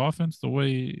scheming up the offense the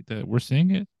way that we're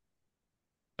seeing it,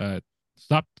 uh,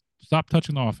 stop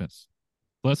touching the offense.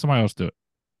 Let somebody else do it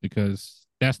because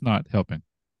that's not helping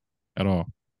at all.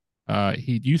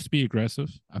 He used to be aggressive.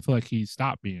 I feel like he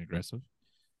stopped being aggressive.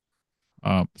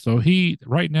 So he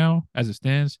right now, as it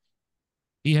stands,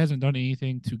 he hasn't done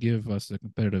anything to give us a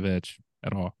competitive edge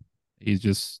at all. He's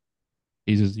as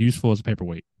useful as a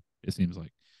paperweight, it seems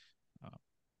like.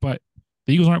 But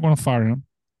the Eagles aren't going to fire him.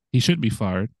 He shouldn't be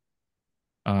fired.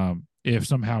 If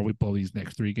somehow we blow these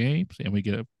next 3 games and we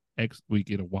get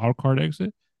a wild card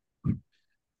exit,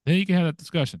 then you can have that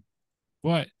discussion.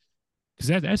 But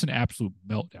because that's an absolute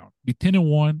meltdown. Be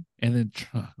 10-1 and then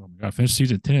oh my God, finish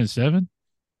season 10-7,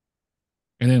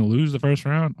 and then lose the first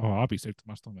round. Oh, I'll be sick to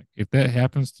my stomach if that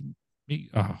happens to me.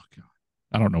 Oh God,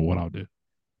 I don't know what I'll do.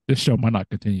 This show might not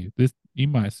continue. You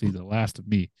might see the last of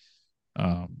me.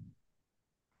 Because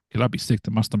I'll be sick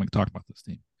to my stomach talking about this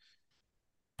team.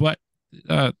 But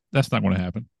that's not going to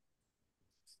happen.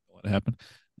 Let it happen.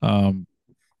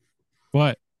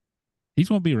 But he's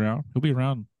going to be around. He'll be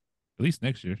around at least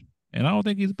next year. And I don't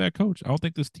think he's a bad coach. I don't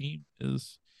think this team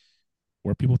is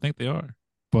where people think they are.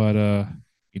 But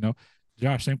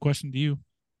Josh, same question to you.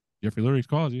 Jeffrey Lurie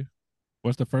calls you.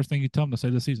 What's the first thing you tell him to say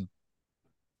this season?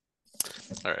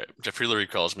 All right. Jeffrey Lurie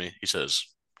calls me. He says,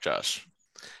 Josh,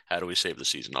 how do we save the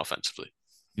season offensively?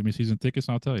 Give me season tickets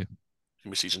and I'll tell you.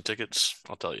 Give me season tickets.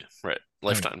 I'll tell you. Right.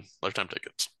 Lifetime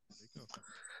tickets.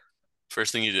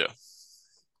 First thing you do,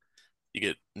 you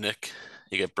get Nick,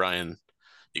 you get Brian,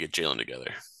 you get Jalen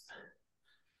together.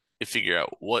 You figure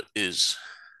out what is,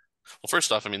 well,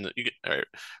 first off, I mean, all right,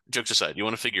 jokes aside, you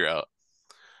want to figure out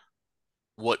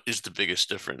what is the biggest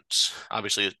difference,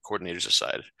 obviously, coordinators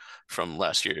aside, from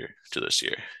last year to this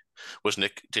year.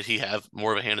 Did he have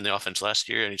more of a hand in the offense last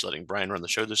year and he's letting Brian run the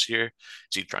show this year?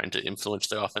 Is he trying to influence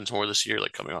the offense more this year,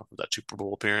 like coming off of that Super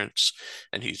Bowl appearance?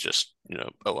 And he's just,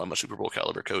 I'm a Super Bowl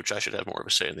caliber coach. I should have more of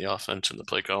a say in the offense and the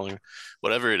play calling.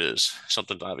 Whatever it is,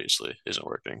 something obviously isn't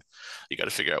working. You got to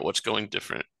figure out what's going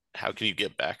different. How can you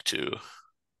get back to,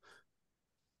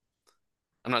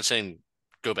 I'm not saying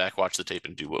go back, watch the tape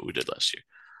and do what we did last year,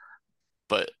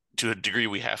 but to a degree,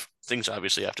 things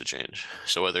obviously have to change.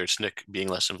 So whether it's Nick being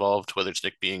less involved, whether it's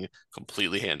Nick being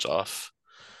completely hands off,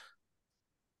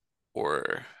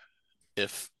 or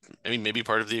maybe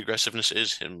part of the aggressiveness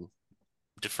is him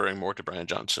deferring more to Brian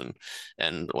Johnson.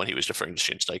 And when he was deferring to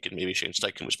Shane Steichen, maybe Shane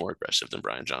Steichen was more aggressive than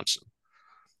Brian Johnson.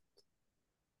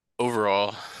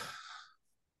 Overall,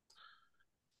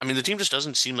 I mean, the team just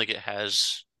doesn't seem like it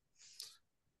has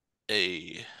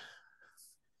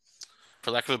for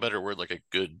lack of a better word, like a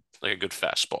good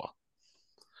fastball.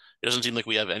 It doesn't seem like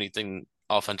we have anything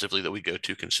offensively that we go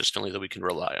to consistently that we can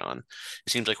rely on.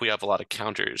 It seems like we have a lot of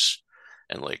counters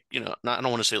and I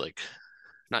don't want to say like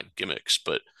not gimmicks,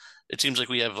 but it seems like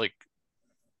we have like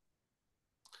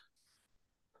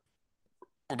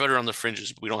we're better on the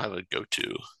fringes, but we don't have a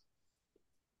go-to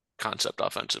concept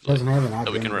offensively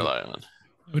that we can rely on.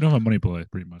 We don't have a money play,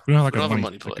 pretty much. We don't have like a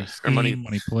money play. Like a scheme,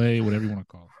 money play, whatever you want to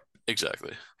call it.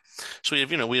 Exactly. So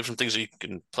we have some things that you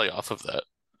can play off of that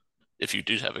if you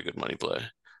do have a good money play,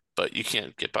 but you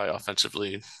can't get by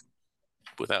offensively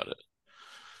without it.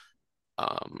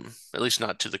 At least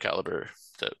not to the caliber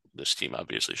that this team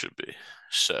obviously should be.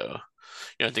 So,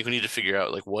 I think we need to figure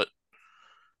out like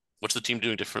what's the team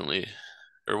doing differently,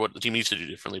 or what the team needs to do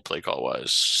differently, play call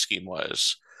wise, scheme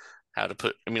wise.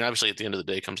 Obviously at the end of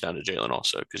the day, it comes down to Jalen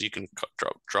also, because you can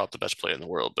drop the best play in the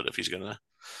world, but if he's gonna,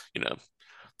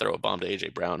 throw a bomb to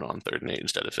AJ Brown on 3rd and 8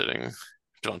 instead of hitting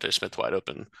Devontae Smith wide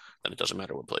open, then it doesn't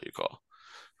matter what play you call.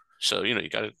 So, you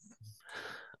got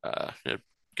to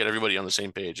get everybody on the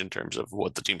same page in terms of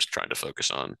what the team's trying to focus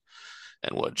on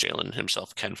and what Jalen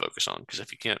himself can focus on. Because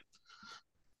if he can't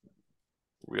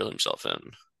reel himself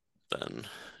in, then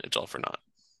it's all for naught.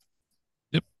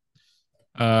 Yep.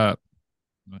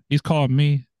 He's calling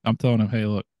me. I'm telling him, hey,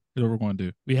 look, here's what we're going to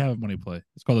do. We have a money play.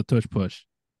 It's called a tush push.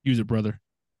 Use it, brother.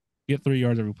 Get 3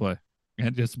 yards every play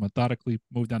and just methodically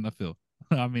move down the field.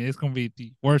 I mean, it's going to be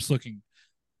the worst looking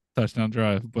touchdown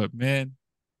drive. But, man,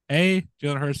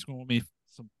 Jalen Hurts is going to be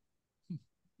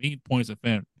mean points in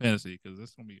fantasy because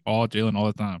it's going to be all Jalen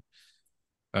all the time.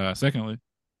 Secondly,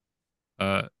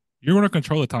 you're going to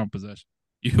control the time of possession.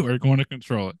 You are going to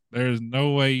control it. There's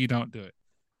no way you don't do it.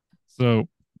 So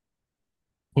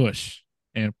push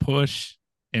and push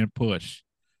and push.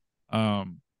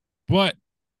 But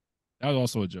that was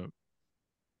also a joke.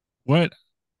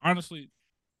 Honestly,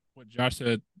 what Josh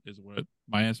said is what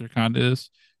my answer kind of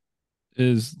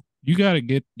is you got to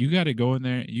go in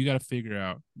there and you got to figure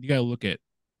out, you got to look at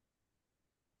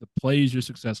the plays you're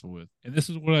successful with. And this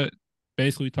is what I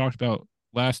basically talked about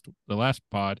the last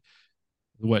pod,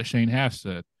 what Shane Half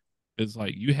said. It's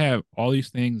like you have all these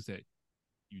things that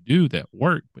you do that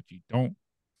work, but you don't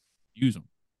use them.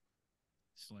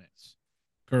 Slants,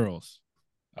 curls,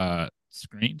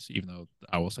 screens, even though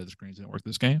I will say the screens didn't work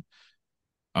this game.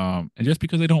 And just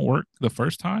because they don't work the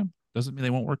first time doesn't mean they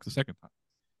won't work the second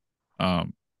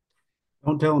time.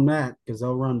 Don't tell them that because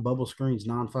they'll run bubble screens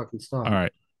non-fucking stop. All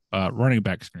right. Running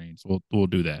back screens. We'll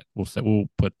do that. We'll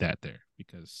put that there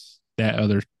because that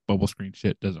other bubble screen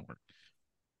shit doesn't work.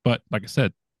 But like I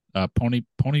said, pony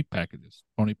packages,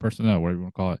 pony personnel, whatever you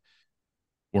want to call it,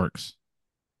 works.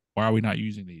 Why are we not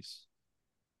using these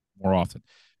more often?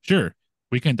 Sure,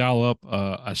 we can dial up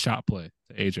a shot play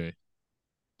to AJ,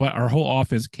 but our whole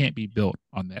offense can't be built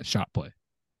on that shot play.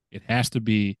 It has to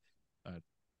be a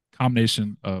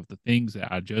combination of the things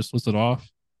that I just listed off,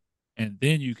 and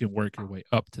then you can work your way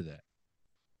up to that.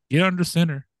 Get under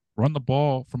center, run the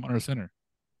ball from under center.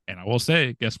 And I will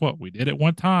say, guess what? We did it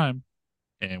one time,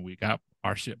 and we got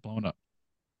our shit blown up.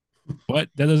 But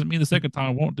that doesn't mean the second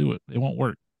time won't do it. It won't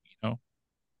work,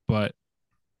 But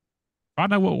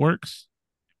find out what works.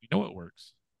 If you know what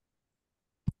works,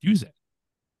 use it.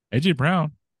 AJ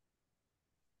Brown,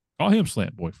 call him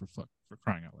slant boy for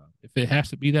crying out loud. If it has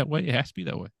to be that way, it has to be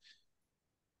that way.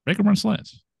 Make him run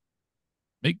slants.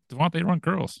 Make Devontae run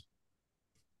curls.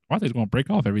 Devontae's going to break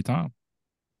off every time.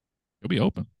 He'll be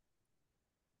open.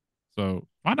 So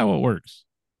find out what works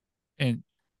and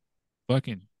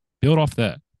fucking build off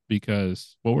that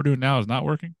because what we're doing now is not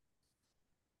working.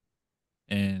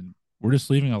 And we're just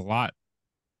leaving a lot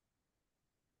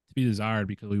to be desired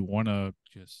because we want to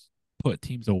just put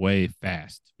teams away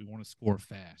fast. We want to score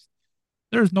fast.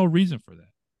 There's no reason for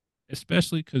that,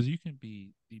 especially because you can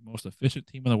be the most efficient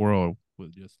team in the world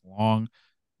with just long,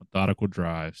 methodical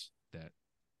drives that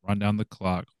run down the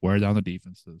clock, wear down the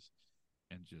defenses,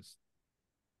 and just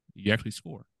you actually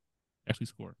score.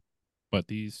 But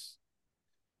these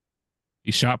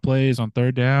shot plays on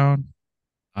third down,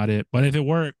 not it. But if it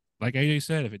worked, like AJ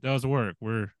said, if it does work,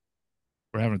 we're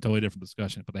having a totally different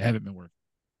discussion. But they haven't been working.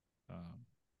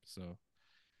 So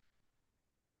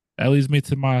that leads me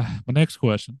to my next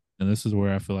question, and this is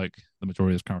where I feel like the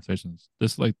majority of this conversation is.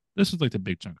 This is like the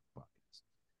big chunk of the podcast.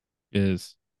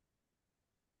 Is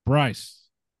Bryce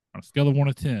on a scale of 1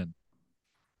 to 10,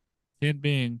 10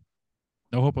 being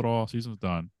no hope at all, season's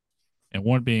done, and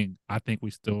 1 being I think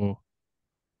we're still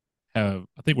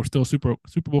Super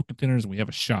Bowl contenders and we have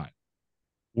a shot.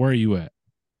 Where are you at?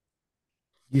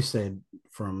 You said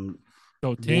from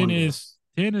 10 is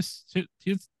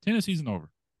season over.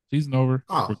 Season over.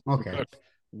 Oh, okay.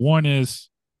 1 is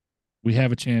we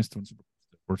have a chance to win Super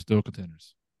Bowl. We're still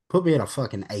contenders. Put me at a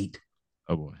fucking 8.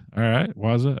 Oh boy. All right.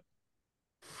 Why is that?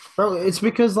 Bro, it's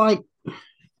because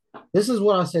this is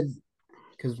what I said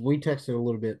because we texted a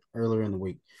little bit earlier in the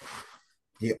week.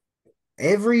 Yeah,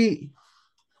 every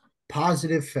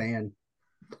positive fan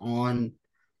on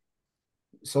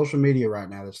social media right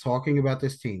now that's talking about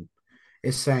this team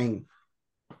is saying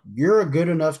you're a good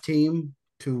enough team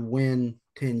to win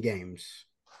 10 games.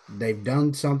 They've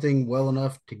done something well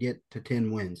enough to get to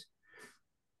 10 wins.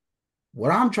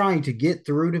 What I'm trying to get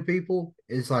through to people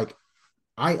is I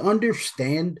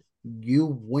understand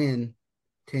you win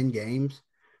 10 games,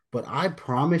 but I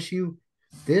promise you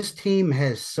this team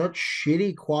has such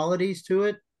shitty qualities to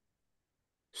it,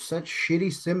 such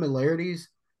shitty similarities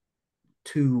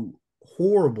to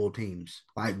horrible teams,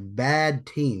 like bad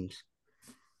teams.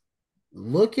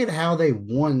 Look at how they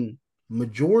won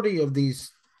majority of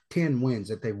these 10 wins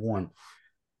that they won.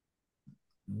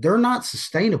 They're not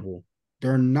sustainable.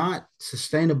 They're not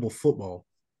sustainable football.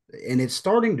 And it's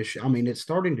starting to show. It's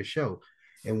starting to show.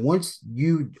 And once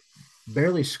you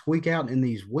barely squeak out in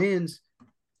these wins,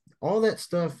 all that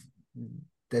stuff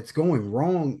that's going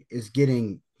wrong is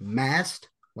getting masked.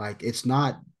 Like it's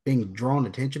not being drawn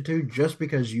attention to just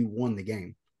because you won the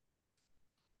game.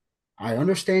 I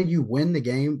understand you win the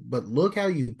game, but look how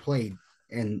you played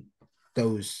in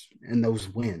those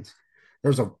wins.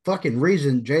 There's a fucking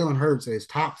reason Jalen Hurts is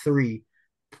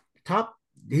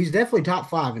he's definitely top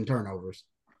 5 in turnovers.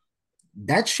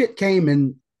 That shit came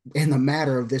in in the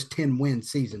matter of this 10-win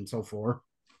season so far.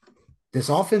 This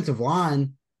offensive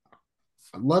line,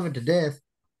 I love it to death,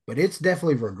 but it's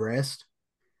definitely regressed.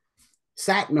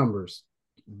 Sack numbers,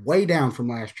 way down from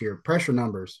last year. Pressure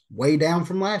numbers, way down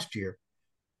from last year.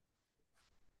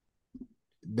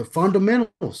 The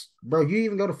fundamentals, bro, you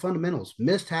even go to fundamentals,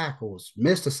 missed tackles,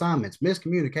 missed assignments, missed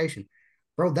communication.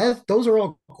 Bro, those are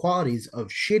all qualities of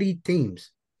shitty teams.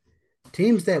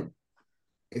 Teams that,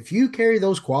 if you carry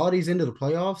those qualities into the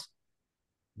playoffs,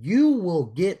 you will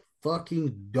get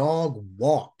fucking dog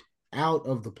walked out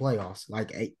of the playoffs.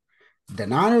 Like the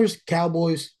Niners,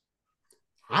 Cowboys,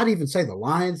 I'd even say the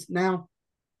Lions now.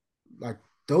 Like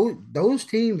those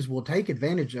teams will take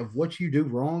advantage of what you do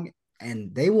wrong,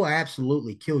 and they will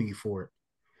absolutely kill you for it.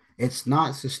 It's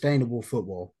not sustainable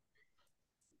football.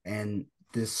 And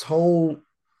this whole,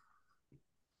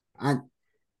 I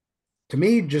to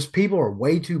me, just people are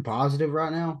way too positive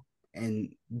right now,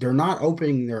 and they're not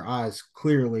opening their eyes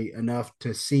clearly enough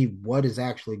to see what is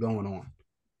actually going on.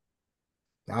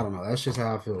 I don't know. That's just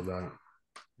how I feel about it.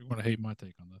 You're going to hate my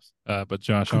take on this. But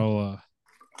Josh, I'll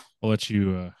let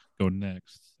you go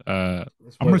next. That's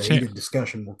I'm where going the to change. heated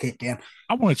discussion will kick in.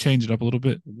 I want to change it up a little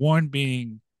bit. One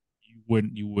being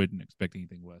you wouldn't expect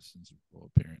anything less than Super Bowl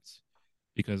appearance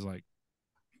because like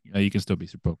you can still be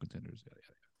Super Bowl contenders. Yada,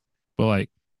 yada. But like,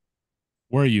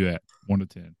 where are you at? 1 to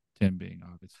 10. 10 being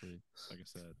obviously, like I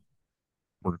said,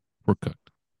 we're cooked.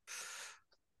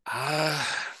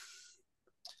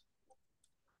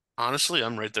 Honestly,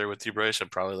 I'm right there with you, Bryce. I'm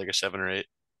probably like a 7 or 8.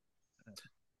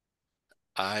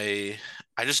 I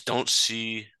just don't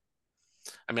see.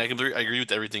 I mean, I agree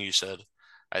with everything you said.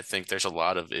 I think there's a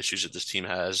lot of issues that this team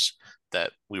has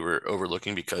that we were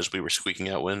overlooking because we were squeaking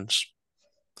out wins.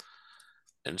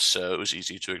 And so it was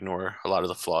easy to ignore a lot of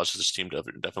the flaws that this team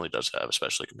definitely does have,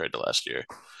 especially compared to last year.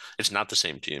 It's not the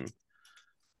same team.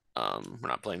 We're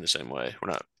not playing the same way. We're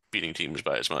not beating teams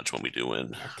by as much when we do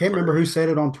win. I can't remember who said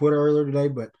it on Twitter earlier today,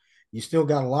 but you still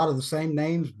got a lot of the same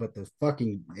names, but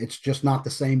it's just not the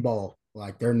same ball.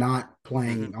 Like they're not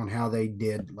playing on how they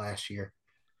did last year,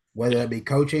 whether that be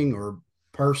coaching or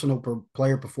personal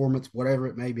player performance, whatever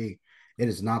it may be. It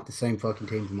is not the same fucking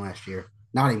team from last year.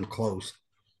 Not even close.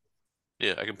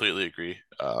 Yeah, I completely agree.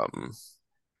 I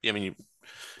mean,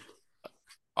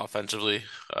 offensively,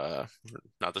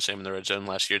 not the same in the red zone.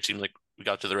 Last year, it seemed like we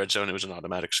got to the red zone, it was an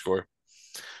automatic score.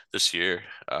 This year,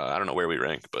 I don't know where we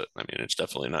rank, but I mean, it's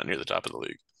definitely not near the top of the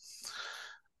league.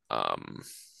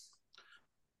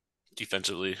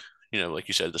 Defensively, like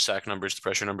you said, the sack numbers, the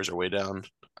pressure numbers are way down.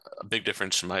 A big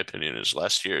difference, in my opinion, is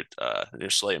last year,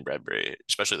 Slay and Bradbury,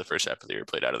 especially the first half of the year,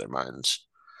 played out of their minds.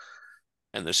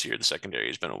 And this year, the secondary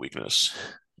has been a weakness.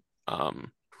 I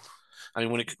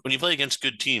mean, when you play against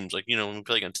good teams, like, when we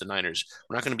play against the Niners,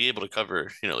 we're not going to be able to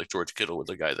cover, like George Kittle with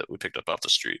the guy that we picked up off the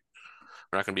street.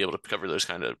 We're not going to be able to cover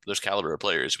those caliber of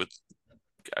players with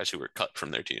guys who were cut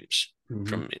from their teams,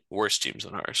 from worse teams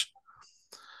than ours.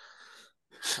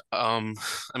 I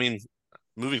mean,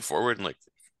 moving forward and like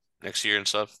next year and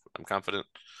stuff, I'm confident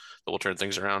that we'll turn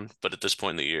things around. But at this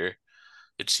point in the year,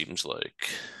 it seems like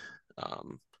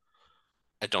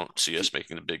I don't see us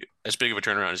making as big of a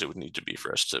turnaround as it would need to be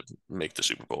for us to make the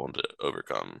Super Bowl and to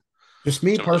overcome. Just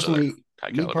me personally,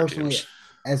 teams.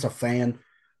 As a fan,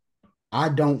 I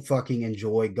don't fucking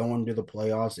enjoy going to the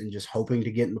playoffs and just hoping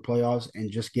to get in the playoffs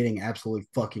and just getting absolutely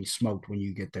fucking smoked when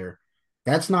you get there.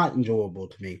 That's not enjoyable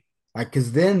to me. Like,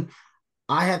 because then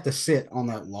I have to sit on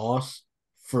that loss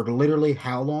for literally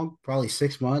how long? Probably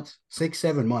 6 months, 6,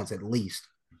 7 months at least.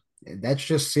 That's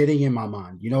just sitting in my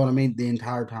mind. You know what I mean? The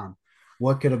entire time.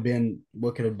 What could have been,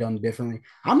 what could have done differently?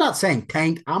 I'm not saying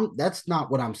tank. That's not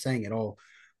what I'm saying at all.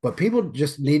 But people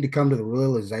just need to come to the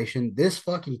realization this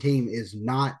fucking team is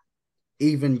not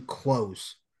even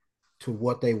close to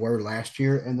what they were last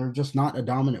year, and they're just not a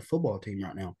dominant football team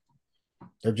right now.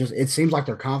 It seems like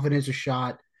their confidence is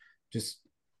shot.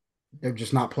 They're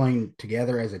just not playing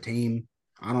together as a team.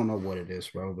 I don't know what it is,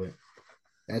 bro, but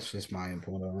that's just my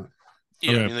input on it.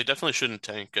 Yeah, I mean, they definitely shouldn't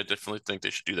tank. I definitely think they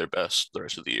should do their best the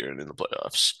rest of the year and in the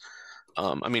playoffs.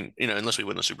 I mean, unless we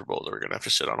win the Super Bowl, then we're gonna have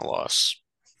to sit on a loss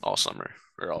all summer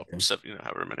or all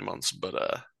however many months.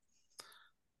 But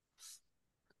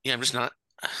yeah, I'm just not.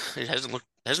 It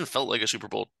hasn't felt like a Super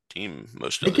Bowl team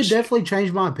most of It could definitely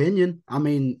change my opinion. I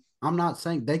mean, I'm not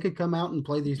saying they could come out and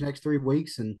play these next 3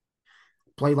 weeks and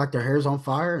play like their hair's on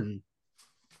fire and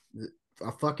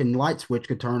a fucking light switch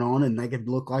could turn on and they could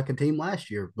look like a team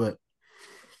last year. But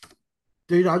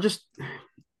dude,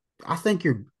 I think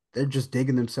they're just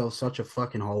digging themselves such a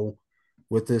fucking hole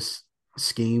with this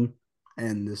scheme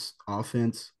and this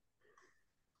offense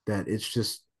that it's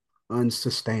just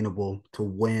unsustainable to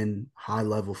win high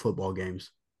level football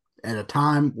games at a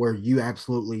time where you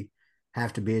absolutely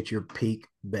have to be at your peak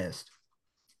best.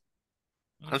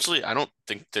 Honestly, I don't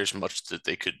think there's much that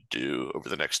they could do over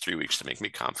the next 3 weeks to make me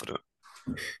confident.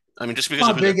 I mean, just because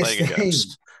My of who they're biggest playing thing.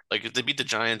 against. Like, if they beat the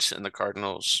Giants and the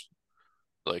Cardinals,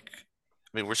 like,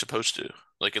 I mean, we're supposed to.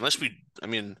 Like, unless we, I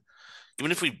mean,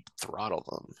 even if we throttle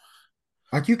them,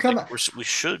 Like you come like we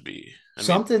should be. I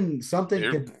mean, something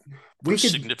they're could we're we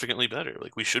could significantly better.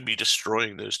 Like, we should be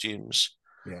destroying those teams.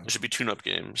 yeah, There should be tune-up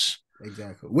games.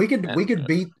 exactly. We could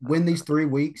And win these 3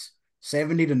 weeks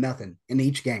 70-0 in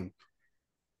each game.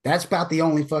 That's about the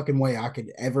only fucking way I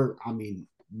could ever. I mean,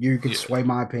 you could yeah, sway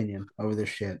my opinion over this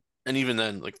shit. and even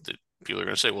then, like people are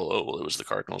gonna say, well, oh, well, it was the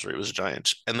Cardinals or it was the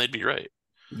Giants, and they'd be right.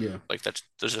 Yeah. Like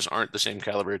those just aren't the same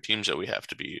caliber of teams that we have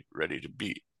to be ready to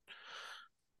beat.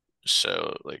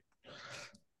 So, like,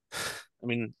 I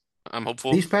mean, I'm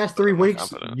hopeful, These past but three I'm not weeks,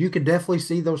 confident. you could definitely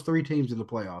see those three teams in the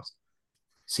playoffs.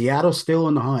 Seattle's still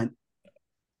in the hunt.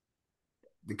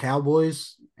 The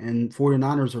Cowboys and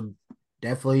 49ers are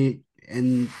definitely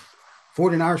in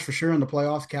 49ers for sure in the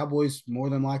playoffs. Cowboys more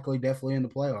than likely definitely in the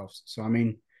playoffs. So I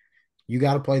mean, you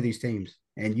got to play these teams,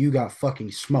 and you got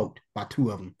fucking smoked by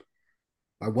two of them.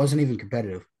 I wasn't even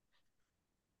competitive.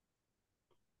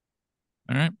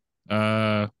 All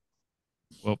right.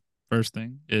 Well, first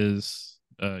thing is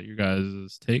your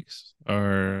guys' takes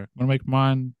are gonna make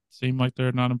mine seem like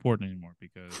they're not important anymore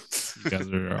because you guys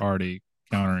are already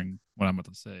countering what I'm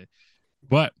about to say.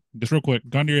 But just real quick,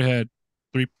 gun to your head,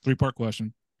 three-part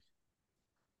question.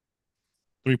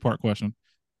 Three-part question.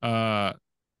 Uh,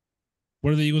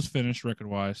 where do the Eagles finish record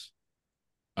wise?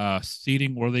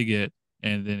 Seeding where they get,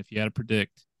 and then if you had to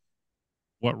predict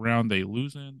what round they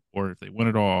lose in, or if they win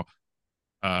it all,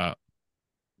 uh,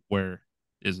 where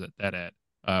is that at?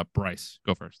 Bryce,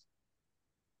 go first.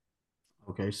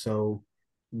 Okay, so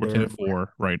We're 10 the and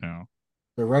 4 right now.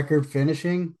 the record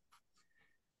finishing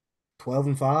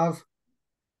 12-5.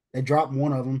 They dropped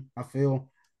one of them. I feel.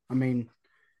 I mean,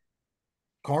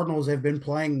 Cardinals have been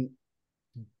playing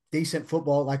decent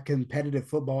football, like competitive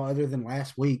football, other than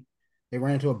last week. They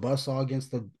ran into a buzzsaw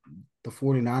against the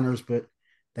 49ers, but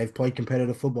they've played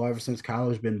competitive football ever since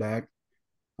Kyler's been back.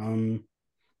 Um,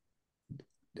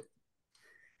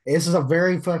 this is a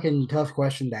very fucking tough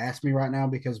question to ask me right now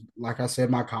because, like I said,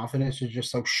 my confidence is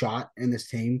just so shot in this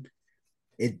team.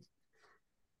 It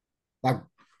like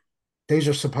these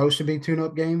are supposed to be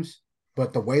tune-up games,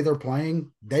 but the way they're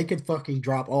playing, they could fucking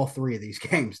drop all three of these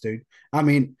games, dude. I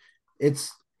mean,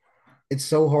 it's it's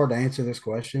so hard to answer this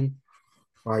question.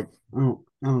 Like, I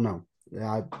don't know.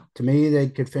 To me, they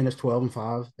could finish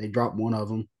 12-5. They dropped one of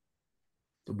them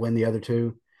to win the other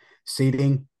two.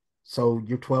 Seeding, so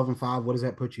you're 12-5. What does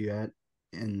that put you at?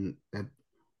 And that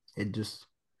it just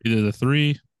Either the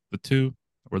 3, the 2,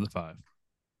 or the 5.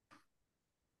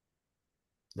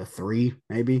 the three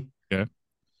maybe. Okay.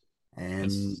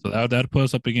 And So that put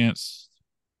us up against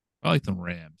I like the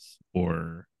Rams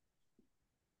or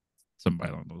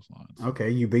somebody along those lines. okay,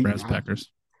 you beat. Rams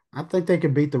Packers. I think they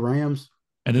could beat the Rams.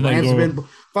 And The then they Rams have go been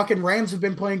fucking Rams have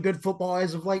been playing good football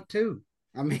as of late too.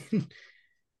 I mean, and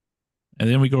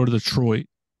then we go to Detroit,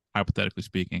 hypothetically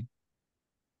speaking.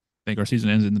 Think our season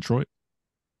ends in Detroit?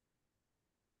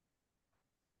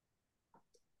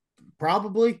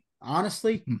 probably,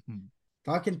 honestly, Mm-hmm.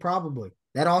 fucking probably.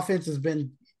 That offense has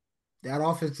been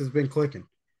clicking.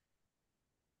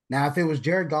 Now, if it was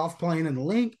Jared Goff playing in the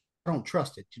link, I don't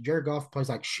trust it. Jared Goff plays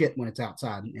like shit when it's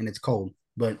outside and it's cold.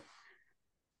 But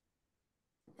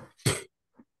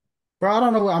bro, I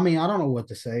don't know. I mean, I don't know what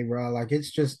to say, bro. Like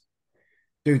it's just,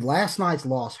 dude. Last night's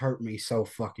loss hurt me so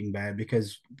fucking bad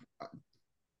because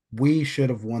we should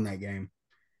have won that game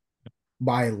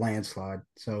by a landslide.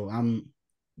 So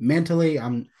mentally,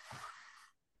 I'm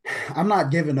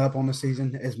not giving up on the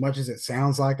season as much as it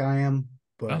sounds like I am.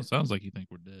 Sounds like you think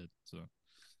we're dead. So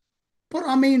But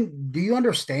I mean, do you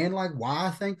understand like why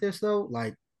I think this though?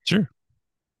 Like, sure.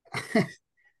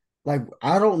 like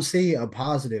I don't see a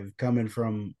positive coming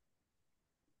from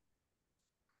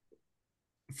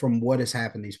what has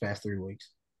happened these past 3 weeks.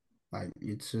 Like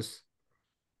it's just,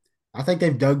 I think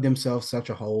they've dug themselves such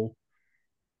a hole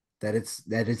that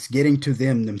it's getting to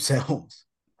them themselves,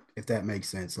 if that makes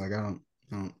sense. Like I don't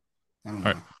All know.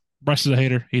 right. Bryce is a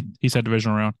hater. He said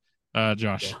divisional round.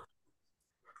 Josh. Yeah.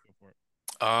 Go for it.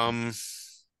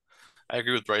 I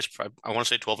agree with Bryce. I want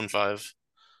to say 12-5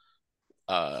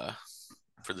 uh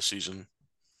for the season.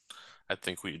 I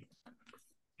think we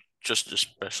just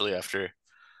especially after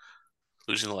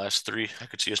losing the last three, I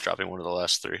could see us dropping one of the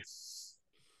last three.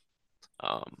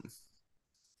 Um,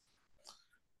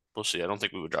 we'll see. I don't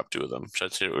think we would drop two of them. So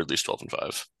I'd say we're at least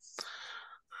 12-5.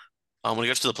 When it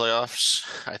gets to the playoffs,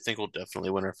 I think we'll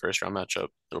definitely win our first round matchup.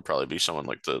 It'll probably be someone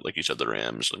like you said, the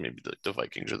Rams, or maybe the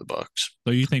Vikings or the Bucks.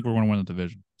 So you think we're going to win the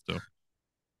division still?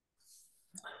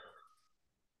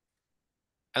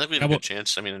 I think we have a good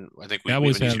chance. I mean, I think we have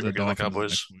Cowboys an easy have the record on the Dolphins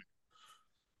Cowboys. next week.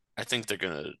 I think they're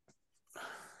gonna,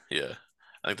 yeah.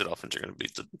 I think the Dolphins are gonna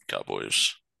beat the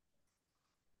Cowboys.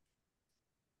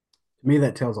 To me,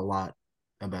 that tells a lot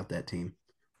about that team,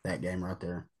 that game right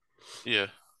there. Yeah,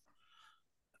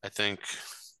 I think.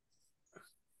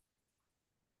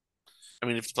 I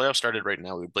mean, if the playoffs started right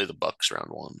now, we would play the Bucks round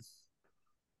one,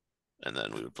 and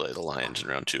then we would play the Lions in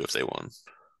round two if they won.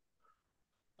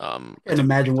 I can't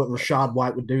imagine what Rachaad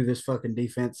White would do this fucking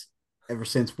defense ever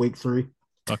since week 3.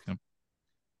 Fuck him.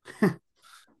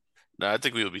 No, I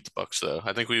think we would beat the Bucks though.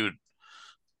 I think we would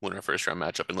win our first round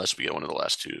matchup unless we get one of the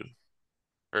last two.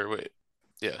 Or wait,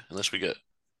 yeah, unless we get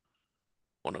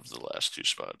one of the last two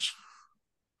spots,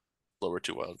 lower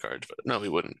two wild cards. But no, we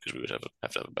wouldn't because we would have to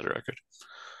have a better record.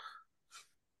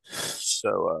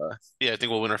 So yeah, I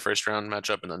think we'll win our first round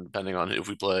matchup, and then depending on if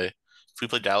we play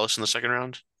Dallas in the second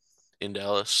round in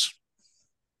Dallas,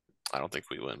 I don't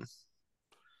think we win.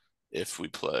 If we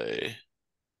play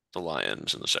the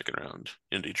Lions in the second round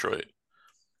in Detroit,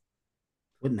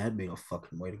 Wouldn't that be a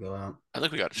fucking way to go out? I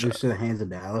think we got a Lose shot. to the hands of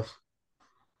Dallas.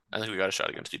 I think we got a shot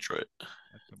against Detroit.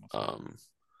 And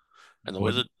the Boy,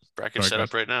 way the bracket's set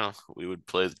up right now, we would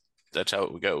play. That's how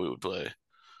it would go. We would play.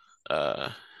 Oh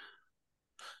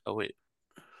wait,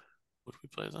 what did we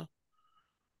play though?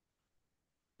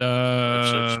 We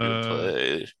would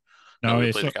play. No, we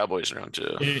would play the Cowboys in round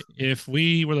two. If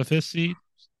we were the fifth seed,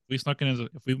 we snuck in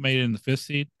if we made it in the fifth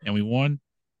seed and we won,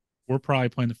 we're probably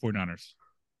playing the 49ers.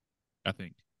 I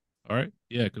think. All right.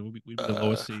 Yeah, because we'd be the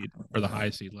lowest seed or the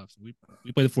highest seed left. So we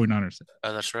play the 49ers.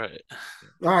 That's right.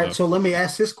 All right. So let me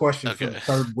ask this question for the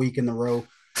third week in a row.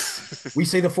 We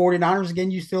see the 49ers again.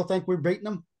 You still think we're beating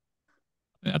them?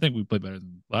 I think we play better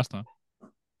than last time.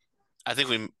 I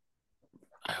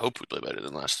hope we play better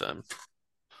than last time.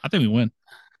 I think we win.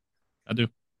 I do.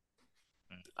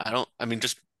 I mean,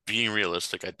 just being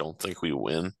realistic, I don't think we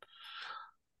win.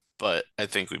 But I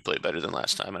think we play better than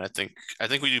last time, and I think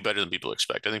we do better than people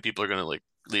expect. I think people are gonna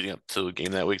leading up to the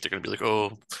game that week. They're gonna be like,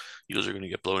 "Oh, Eagles are gonna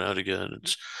get blown out again.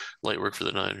 It's light work for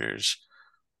the Niners."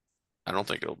 I don't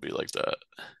think it'll be like that,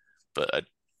 but I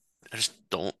just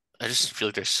don't. I just feel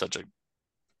like there's such a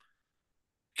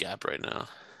gap right now.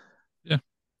 Yeah,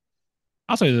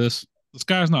 I'll say this: the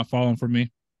sky's not falling for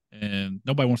me, and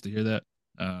nobody wants to hear that,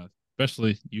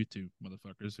 especially you two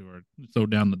motherfuckers who are so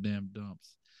down the damn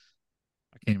dumps.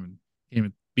 I can't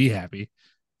even be happy.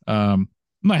 I'm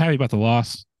not happy about the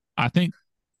loss. I think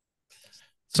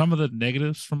some of the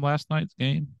negatives from last night's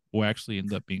game will actually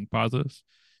end up being positives.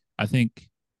 I think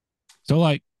so.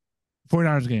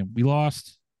 49ers game, we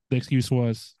lost. The excuse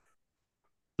was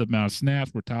the amount of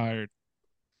snaps. We're tired.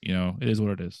 It is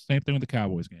what it is. Same thing with the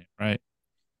Cowboys game, right?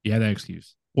 You had that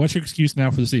excuse. What's your excuse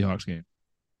now for the Seahawks game?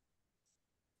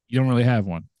 You don't really have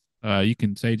one. You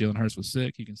can say Jalen Hurts was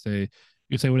sick. You can say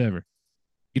whatever.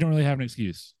 You don't really have an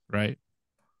excuse, right?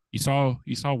 You saw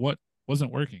what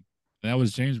wasn't working. And that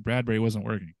was James Bradberry wasn't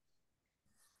working.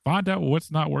 Find out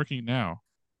what's not working now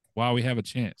while we have a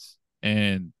chance.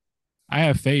 And I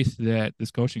have faith that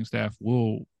this coaching staff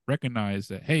will recognize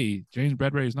that, hey, James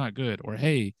Bradberry is not good. Or,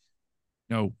 hey,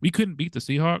 we couldn't beat the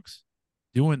Seahawks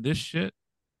doing this shit.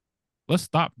 Let's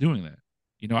stop doing that.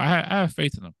 I have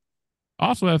faith in them. I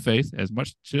also have faith, as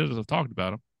much shit as I've talked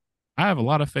about him, I have a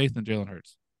lot of faith in Jalen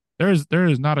Hurts. There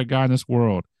is not a guy in this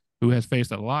world who has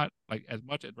faced a lot, as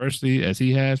much adversity as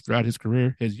he has throughout his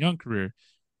career, his young career,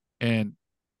 and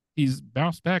he's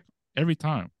bounced back every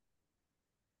time,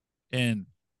 and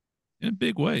in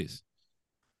big ways.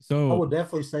 So I would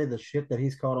definitely say the shit that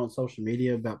he's caught on social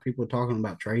media about people talking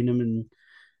about trading him and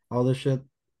all this shit.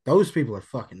 Those people are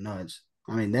fucking nuts.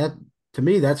 I mean, that to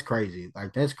me, that's crazy.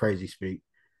 That's crazy speak.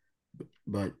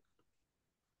 But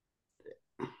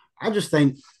I just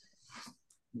think.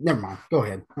 Never mind. Go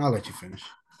ahead. I'll let you finish.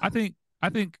 I think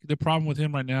the problem with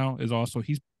him right now is also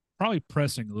he's probably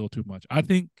pressing a little too much. I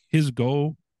think his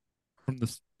goal from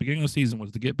the beginning of the season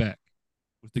was to get back.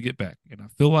 And I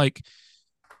feel like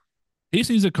he just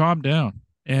needs to calm down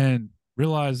and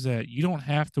realize that you don't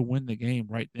have to win the game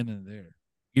right then and there.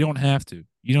 You don't have to.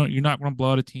 You're not going to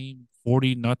blow out a team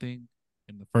 40-0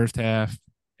 in the first half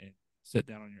and sit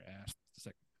down on your ass the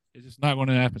second. It's just not going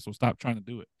to happen. So stop trying to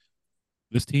do it.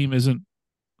 This team isn't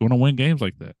going to win games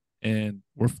like that. And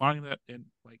we're finding that, and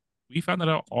we found that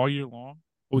out all year long,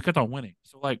 but we kept on winning.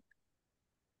 So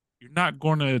you're not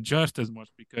going to adjust as much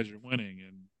because you're winning.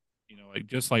 And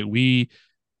just like a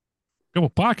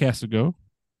couple podcasts ago,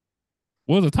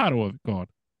 What was the title of it called?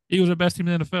 Eagles are the best team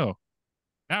in the NFL.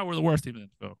 Now we're the worst team in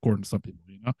the NFL, according to some people,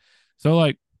 So,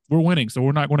 like, we're winning, so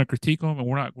we're not going to critique them, and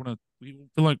we're not going to – we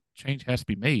feel like change has to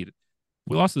be made.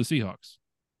 We lost to the Seahawks.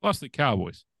 Lost to the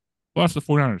Cowboys. Lost to the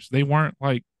 49ers. They weren't,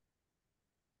 like –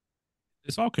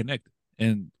 it's all connected,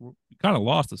 and we kind of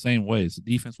lost the same ways. The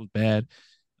defense was bad.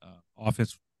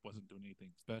 Offense wasn't doing anything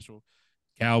special.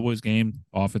 Cowboys game,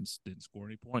 offense didn't score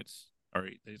any points. Or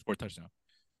they didn't score a touchdown.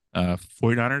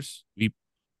 49ers, we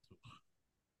don't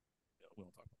talk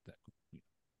about that.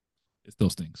 It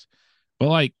still stings. But,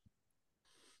 like,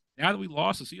 now that we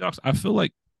lost the Seahawks, I feel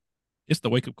like it's the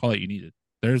wake-up call that you needed.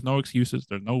 There's no excuses.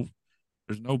 There's no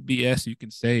BS you can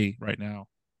say right now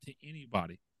to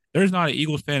anybody. There's not an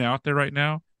Eagles fan out there right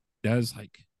now that is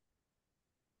like,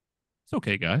 it's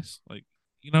okay, guys. Like,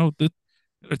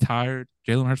 they're tired.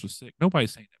 Jalen Hurts was sick.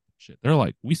 Nobody's saying that shit. They're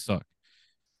like, we suck.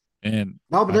 And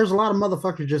no, but there's a lot of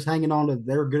motherfuckers just hanging on to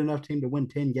they're a good enough team to win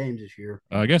 10 games this year.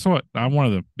 Guess what? I'm one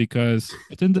of them because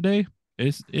at the end of the day,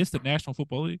 it's the National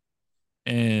Football League,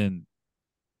 and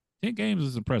 10 games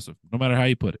is impressive, no matter how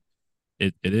you put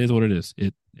it. It is what it is.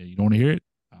 You don't want to hear it,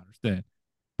 I understand,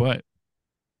 but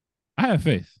I have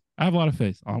faith. I have a lot of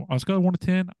faith. On a scale of 1 to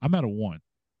 10, I'm at a 1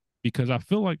 because I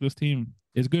feel like this team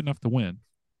is good enough to win.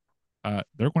 They're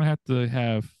going to have to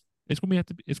have. It's going to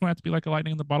have to be like a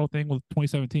lightning in the bottle thing with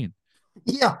 2017.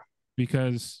 Yeah,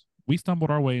 because we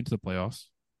stumbled our way into the playoffs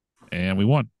and we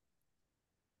won.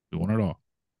 We won it all.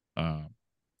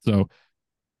 So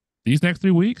these next 3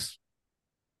 weeks,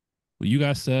 well, you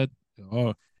guys said,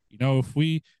 if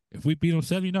we beat them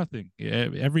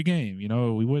 70-0 every game,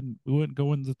 we wouldn't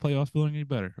go into the playoffs feeling any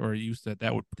better. Or you said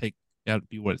that would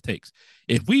be what it takes.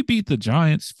 If we beat the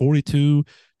Giants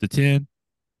 42-10,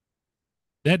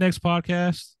 that next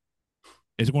podcast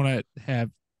is going to have.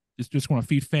 It's just going to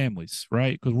feed families,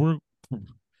 right? Because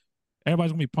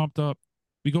everybody's going to be pumped up.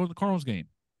 We go to the Cardinals game.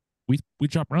 We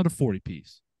drop another 40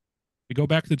 piece. We go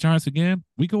back to the Giants again.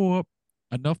 We go up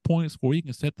enough points where we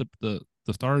can set the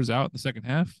starters out in the second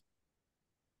half.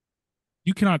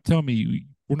 You cannot tell me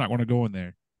we're not going to go in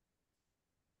there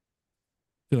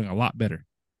feeling a lot better.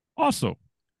 Also,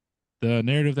 the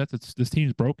narrative that this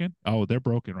team's broken, they're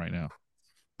broken right now.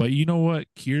 But you know what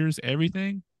cures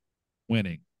everything?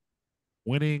 Winning.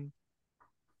 Winning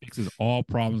fixes all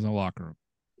problems in the locker room.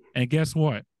 And guess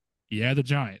what? You had the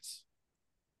Giants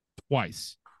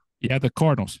twice. You had the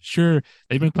Cardinals. Sure,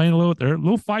 they've been playing they're a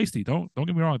little feisty. Don't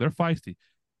get me wrong, they're feisty.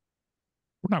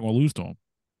 We're not going to lose to them.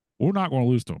 We're not going to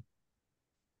lose to them.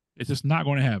 It's just not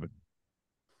going to happen.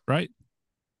 Right?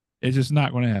 It's just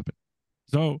not going to happen.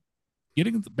 So,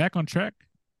 getting back on track,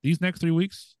 these next 3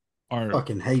 weeks, I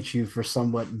fucking hate you for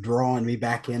somewhat drawing me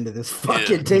back into this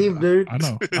fucking team, dude. I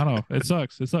know. It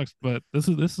sucks. But this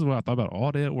is what I thought about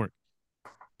all day at work.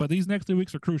 But these next 3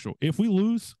 weeks are crucial. If we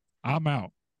lose, I'm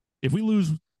out. If we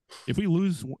lose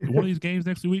one of these games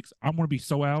next 2 weeks, I'm going to be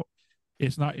so out.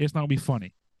 It's not going to be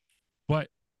funny. But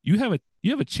you have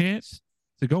a chance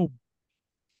to go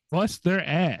bust their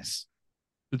ass.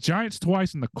 The Giants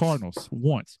twice and the Cardinals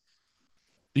once.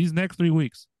 These next 3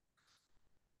 weeks.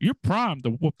 You're primed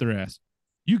to whoop their ass.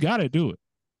 You got to do it.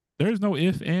 There's no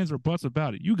ifs, ands, or buts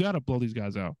about it. You got to blow these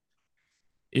guys out.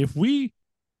 If we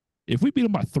beat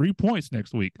them by 3 points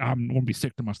next week, I'm going to be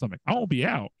sick to my stomach. I won't be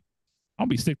out. I'll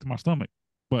be sick to my stomach.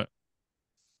 But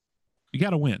we got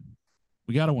to win.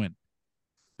 We got to win.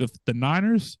 The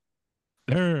Niners,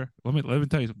 let me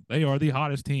tell you something. They are the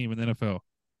hottest team in the NFL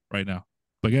right now.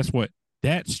 But guess what?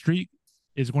 That streak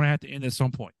is going to have to end at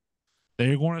some point.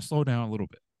 They're going to slow down a little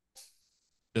bit.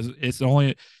 It's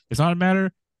not a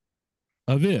matter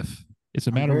of if, it's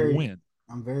a matter of when.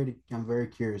 I'm very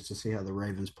curious to see how the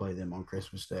Ravens play them on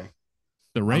Christmas Day.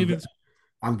 The Ravens.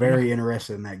 I'm very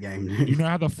interested in that game. You know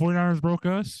how the 49ers broke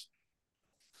us?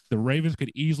 The Ravens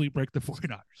could easily break the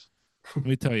 49ers. Let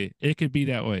me tell you, it could be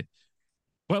that way.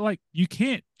 But, like, you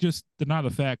can't just deny the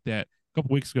fact that a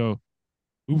couple weeks ago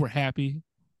we were happy,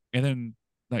 and then,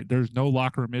 like, there's no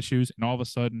locker room issues, and all of a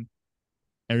sudden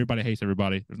everybody hates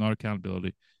everybody. There's no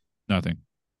accountability. Nothing.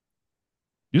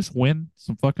 Just win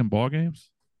some fucking ball games,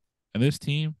 and this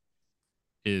team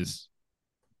is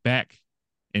back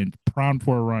and primed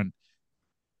for a run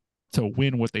to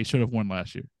win what they should have won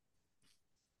last year.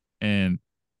 And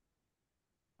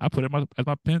I put it as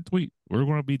my pinned tweet. We're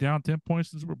going to be down 10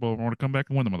 points in the Super Bowl. We're going to come back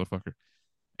and win the motherfucker.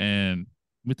 And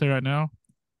let me tell you right now,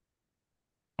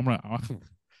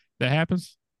 that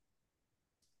happens.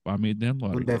 I mean, then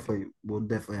we'll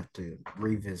definitely have to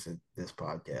revisit this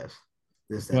podcast,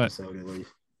 this episode at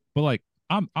least. But, like,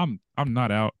 I'm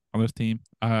not out on this team.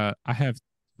 I have,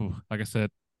 like I said,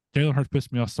 Jalen Hurts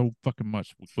pissed me off so fucking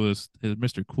much for his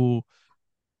Mr. Cool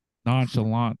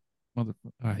nonchalant mother.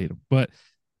 I hate him, but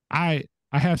I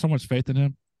have so much faith in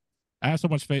him. I have so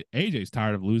much faith. AJ's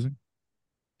tired of losing,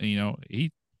 and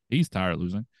he's tired of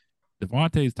losing.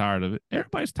 Devontae's tired of it.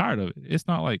 Everybody's tired of it. It's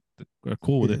not like they're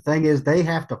cool with The it. thing is, they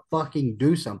have to fucking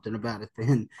do something about it.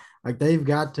 Then, like they've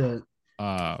got to.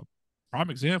 Prime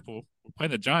example. We're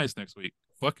playing the Giants next week.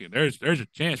 Fucking, there's a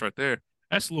chance right there.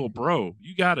 That's a little bro.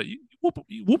 You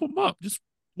whoop him up. Just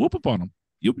whoop up on him.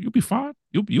 You'll be fine.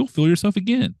 You'll feel yourself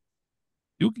again.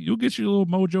 You'll get your little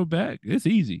mojo back. It's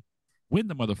easy. Win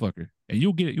the motherfucker, and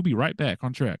you'll get it. You'll be right back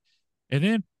on track. And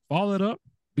then follow it up,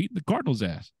 beating the Cardinals'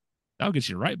 ass. That'll get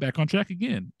you right back on track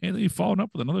again. And then you following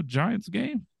up with another Giants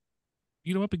game.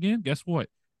 Beat them up again. Guess what?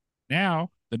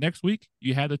 Now the next week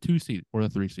you had the 2 seed or the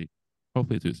 3 seed,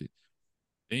 hopefully the 2 seed.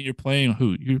 Then you're playing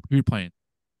who? You're playing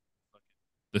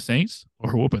the Saints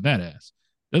or whooping that ass.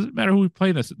 Doesn't matter who we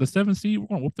play. The 7 seed, we're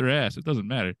gonna whoop their ass. It doesn't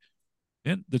matter.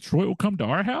 Then Detroit will come to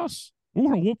our house. We're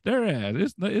gonna whoop their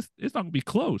ass. It's not gonna be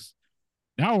close.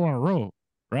 Now we're on a roll,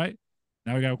 right?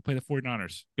 Now we gotta play the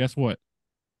 49ers. Guess what?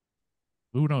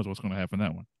 Who knows what's gonna happen in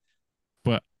that one?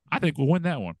 But I think we'll win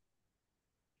that one.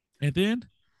 And then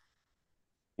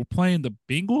we're playing the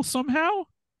Bengals somehow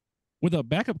with a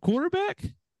backup quarterback.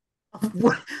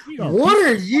 What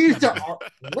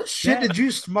shit did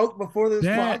you smoke before this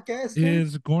podcast?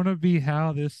 Is going to be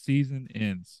how this season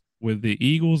ends with the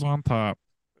Eagles on top.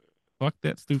 Fuck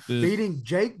that stupid. Beating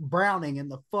Jake Browning in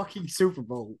the fucking Super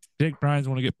Bowl. Jake Browning's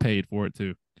going to get paid for it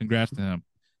too. Congrats to him.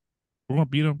 We're going to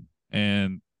beat him,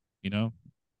 and we're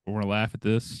going to laugh at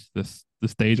the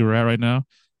stage we're at right now,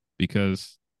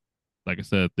 because, like I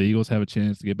said, the Eagles have a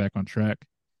chance to get back on track.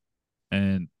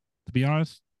 And to be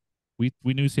honest,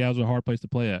 we knew Seattle was a hard place to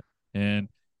play at, and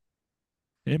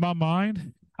in my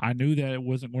mind, I knew that it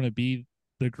wasn't going to be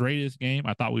the greatest game.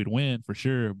 I thought we'd win for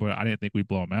sure, but I didn't think we'd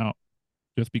blow them out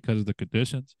just because of the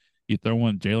conditions. You throw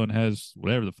in Jalen has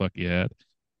whatever the fuck he had,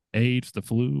 AIDS, the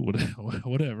flu,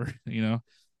 whatever. It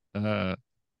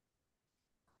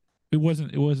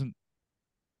wasn't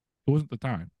the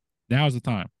time. Now's the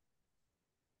time.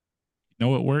 You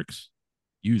know what works?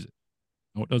 Use it.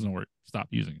 No, it doesn't work. Stop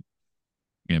using it.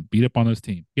 Again, beat up on this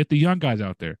team. Get the young guys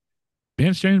out there.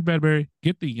 Bench James Bradbury,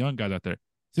 get the young guys out there.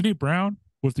 Sidney Brown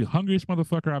was the hungriest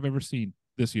motherfucker I've ever seen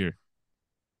this year.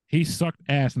 He sucked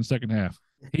ass in the second half.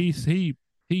 He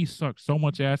sucked so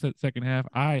much ass at the second half.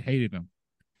 I hated him.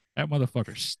 That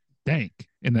motherfucker stank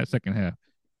in that second half.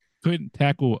 Couldn't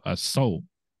tackle a soul.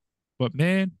 But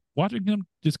man, watching him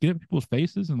just get in people's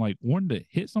faces and like wanting to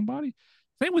hit somebody.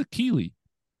 Same with Keely.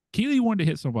 Keely wanted to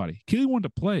hit somebody. Keely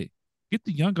wanted to play. Get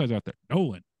the young guys out there.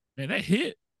 Nolan, man, that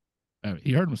hit. I mean,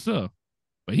 he hurt himself,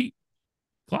 but he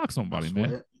clocked somebody,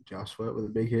 man. Josh Sweat with a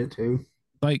big hit too.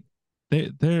 Like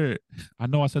they're. I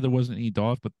know I said there wasn't any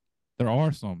dogs, but there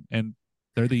are some, and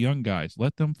they're the young guys.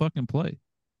 Let them fucking play.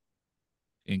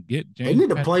 And get James. They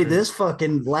need to play this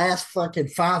fucking last fucking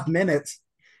 5 minutes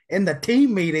in the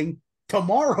team meeting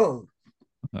tomorrow.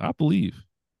 I believe.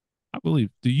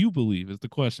 Do you believe is the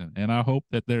question. And I hope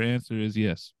that their answer is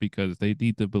yes, because they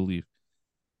need to believe.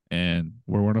 And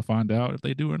we're going to find out if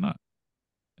they do or not.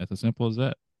 That's as simple as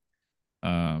that.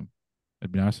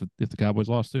 It'd be nice if the Cowboys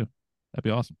lost too. That'd be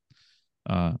awesome.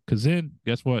 Because then,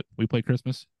 guess what? We play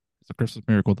Christmas. It's a Christmas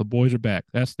miracle. The boys are back.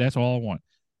 That's all I want.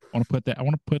 I want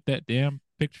to put that damn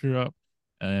picture up,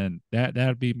 and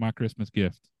that'd be my Christmas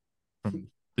gift from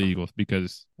the Eagles,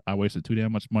 because I wasted too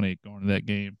damn much money going to that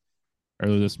game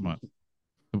earlier this month.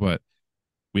 But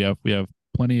we have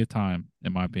plenty of time,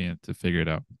 in my opinion, to figure it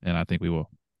out, and I think we will.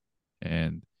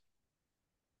 And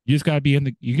you just gotta be in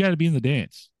the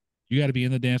dance. You gotta be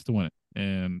in the dance to win it,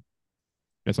 and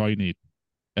that's all you need.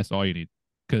 That's all you need.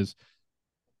 Because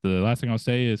the last thing I'll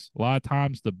say is, a lot of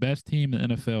times the best team in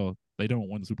the NFL, they don't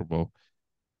win the Super Bowl.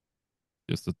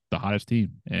 Just the hottest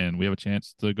team, and we have a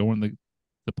chance to go in the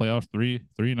playoffs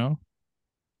 3-0,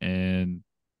 and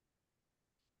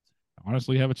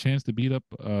honestly have a chance to beat up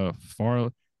a far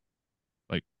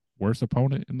worse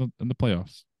opponent in the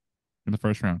playoffs in the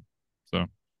first round. So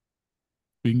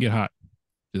we can get hot.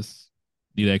 Just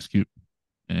need to execute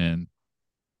and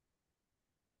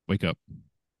wake up.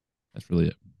 That's really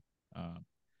it.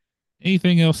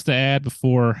 Anything else to add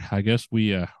before I guess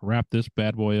we wrap this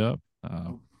bad boy up?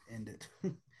 End it.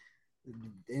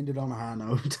 End it on a high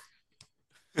note.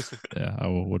 Yeah,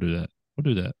 we'll do that.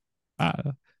 We'll do that.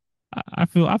 I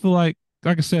feel like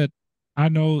I said, I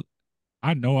know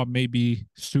I may be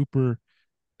super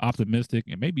optimistic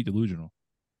and maybe delusional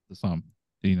to some.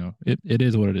 It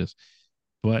is what it is.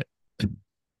 But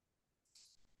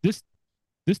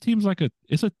this team's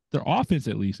their offense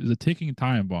at least is a ticking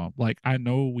time bomb. Like, I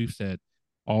know we've said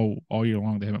all year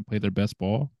long they haven't played their best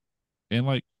ball, And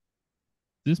like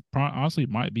honestly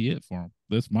might be it for them.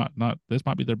 This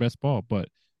might be their best ball, but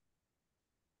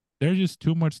there's just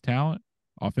too much talent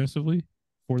offensively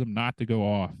for them not to go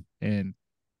off. And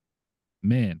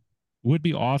man, it would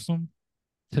be awesome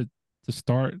to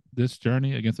start this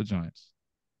journey against the Giants.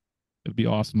 It'd be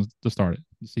awesome to start it,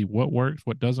 to see what works,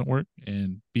 what doesn't work,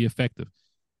 and be effective.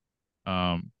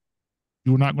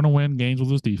 You're not going to win games with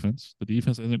this defense. The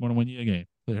defense isn't going to win you a game.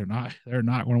 They're not. They're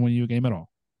not going to win you a game at all.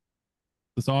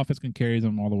 This offense can carry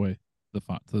them all the way to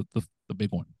the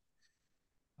big one.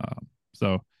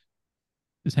 So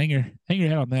just hang your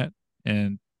head on that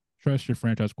and trust your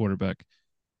franchise quarterback,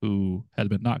 who has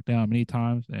been knocked down many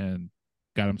times and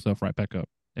got himself right back up.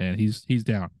 And he's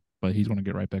down, but he's going to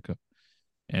get right back up.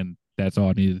 And that's all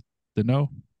I needed to know.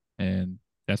 And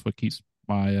that's what keeps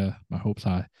my my hopes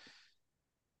high.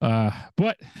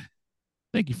 But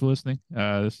thank you for listening.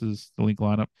 This is the Link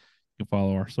Lineup. You can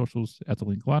follow our socials at the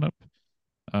Link Lineup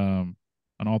on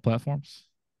all platforms.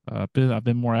 I've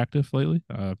been more active lately.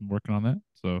 I've been working on that.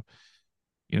 So,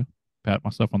 pat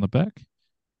myself on the back.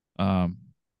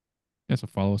 So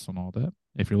follow us on all that.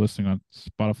 If you're listening on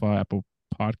Spotify, Apple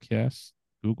Podcasts,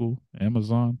 Google,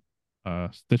 Amazon,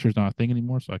 Stitcher's not a thing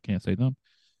anymore, so I can't say them.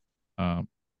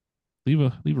 Leave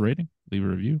a rating, leave a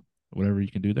review, whatever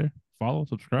you can do there. Follow,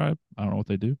 subscribe. I don't know what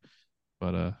they do,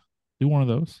 but do one of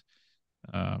those.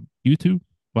 YouTube,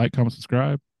 like, comment,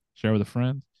 subscribe, share with a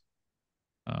friend.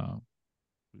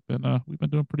 We've been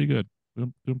doing pretty good.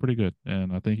 Doing pretty good,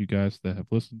 and I thank you guys that have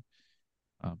listened.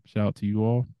 Shout out to you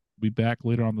all. Be back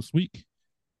later on this week.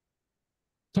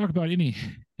 Talk about any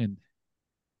and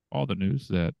all the news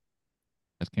that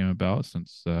has came about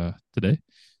since today,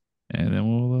 and then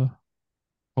we'll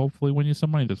hopefully win you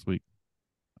some money this week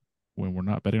when we're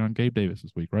not betting on Gabe Davis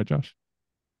this week, right, Josh?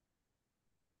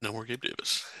 No more Gabe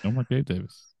Davis. No more Gabe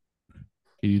Davis.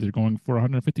 He's either going for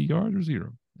 150 yards or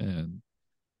 0, and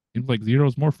it seems like 0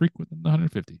 is more frequent than the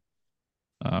 150.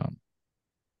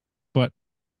 But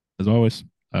as always,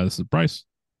 this is Bryce,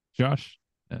 Josh,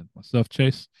 and myself,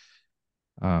 Chase.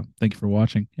 Thank you for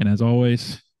watching. And as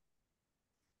always,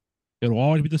 it'll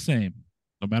always be the same,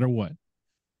 no matter what.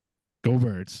 Go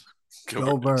Birds.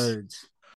 Go Birds.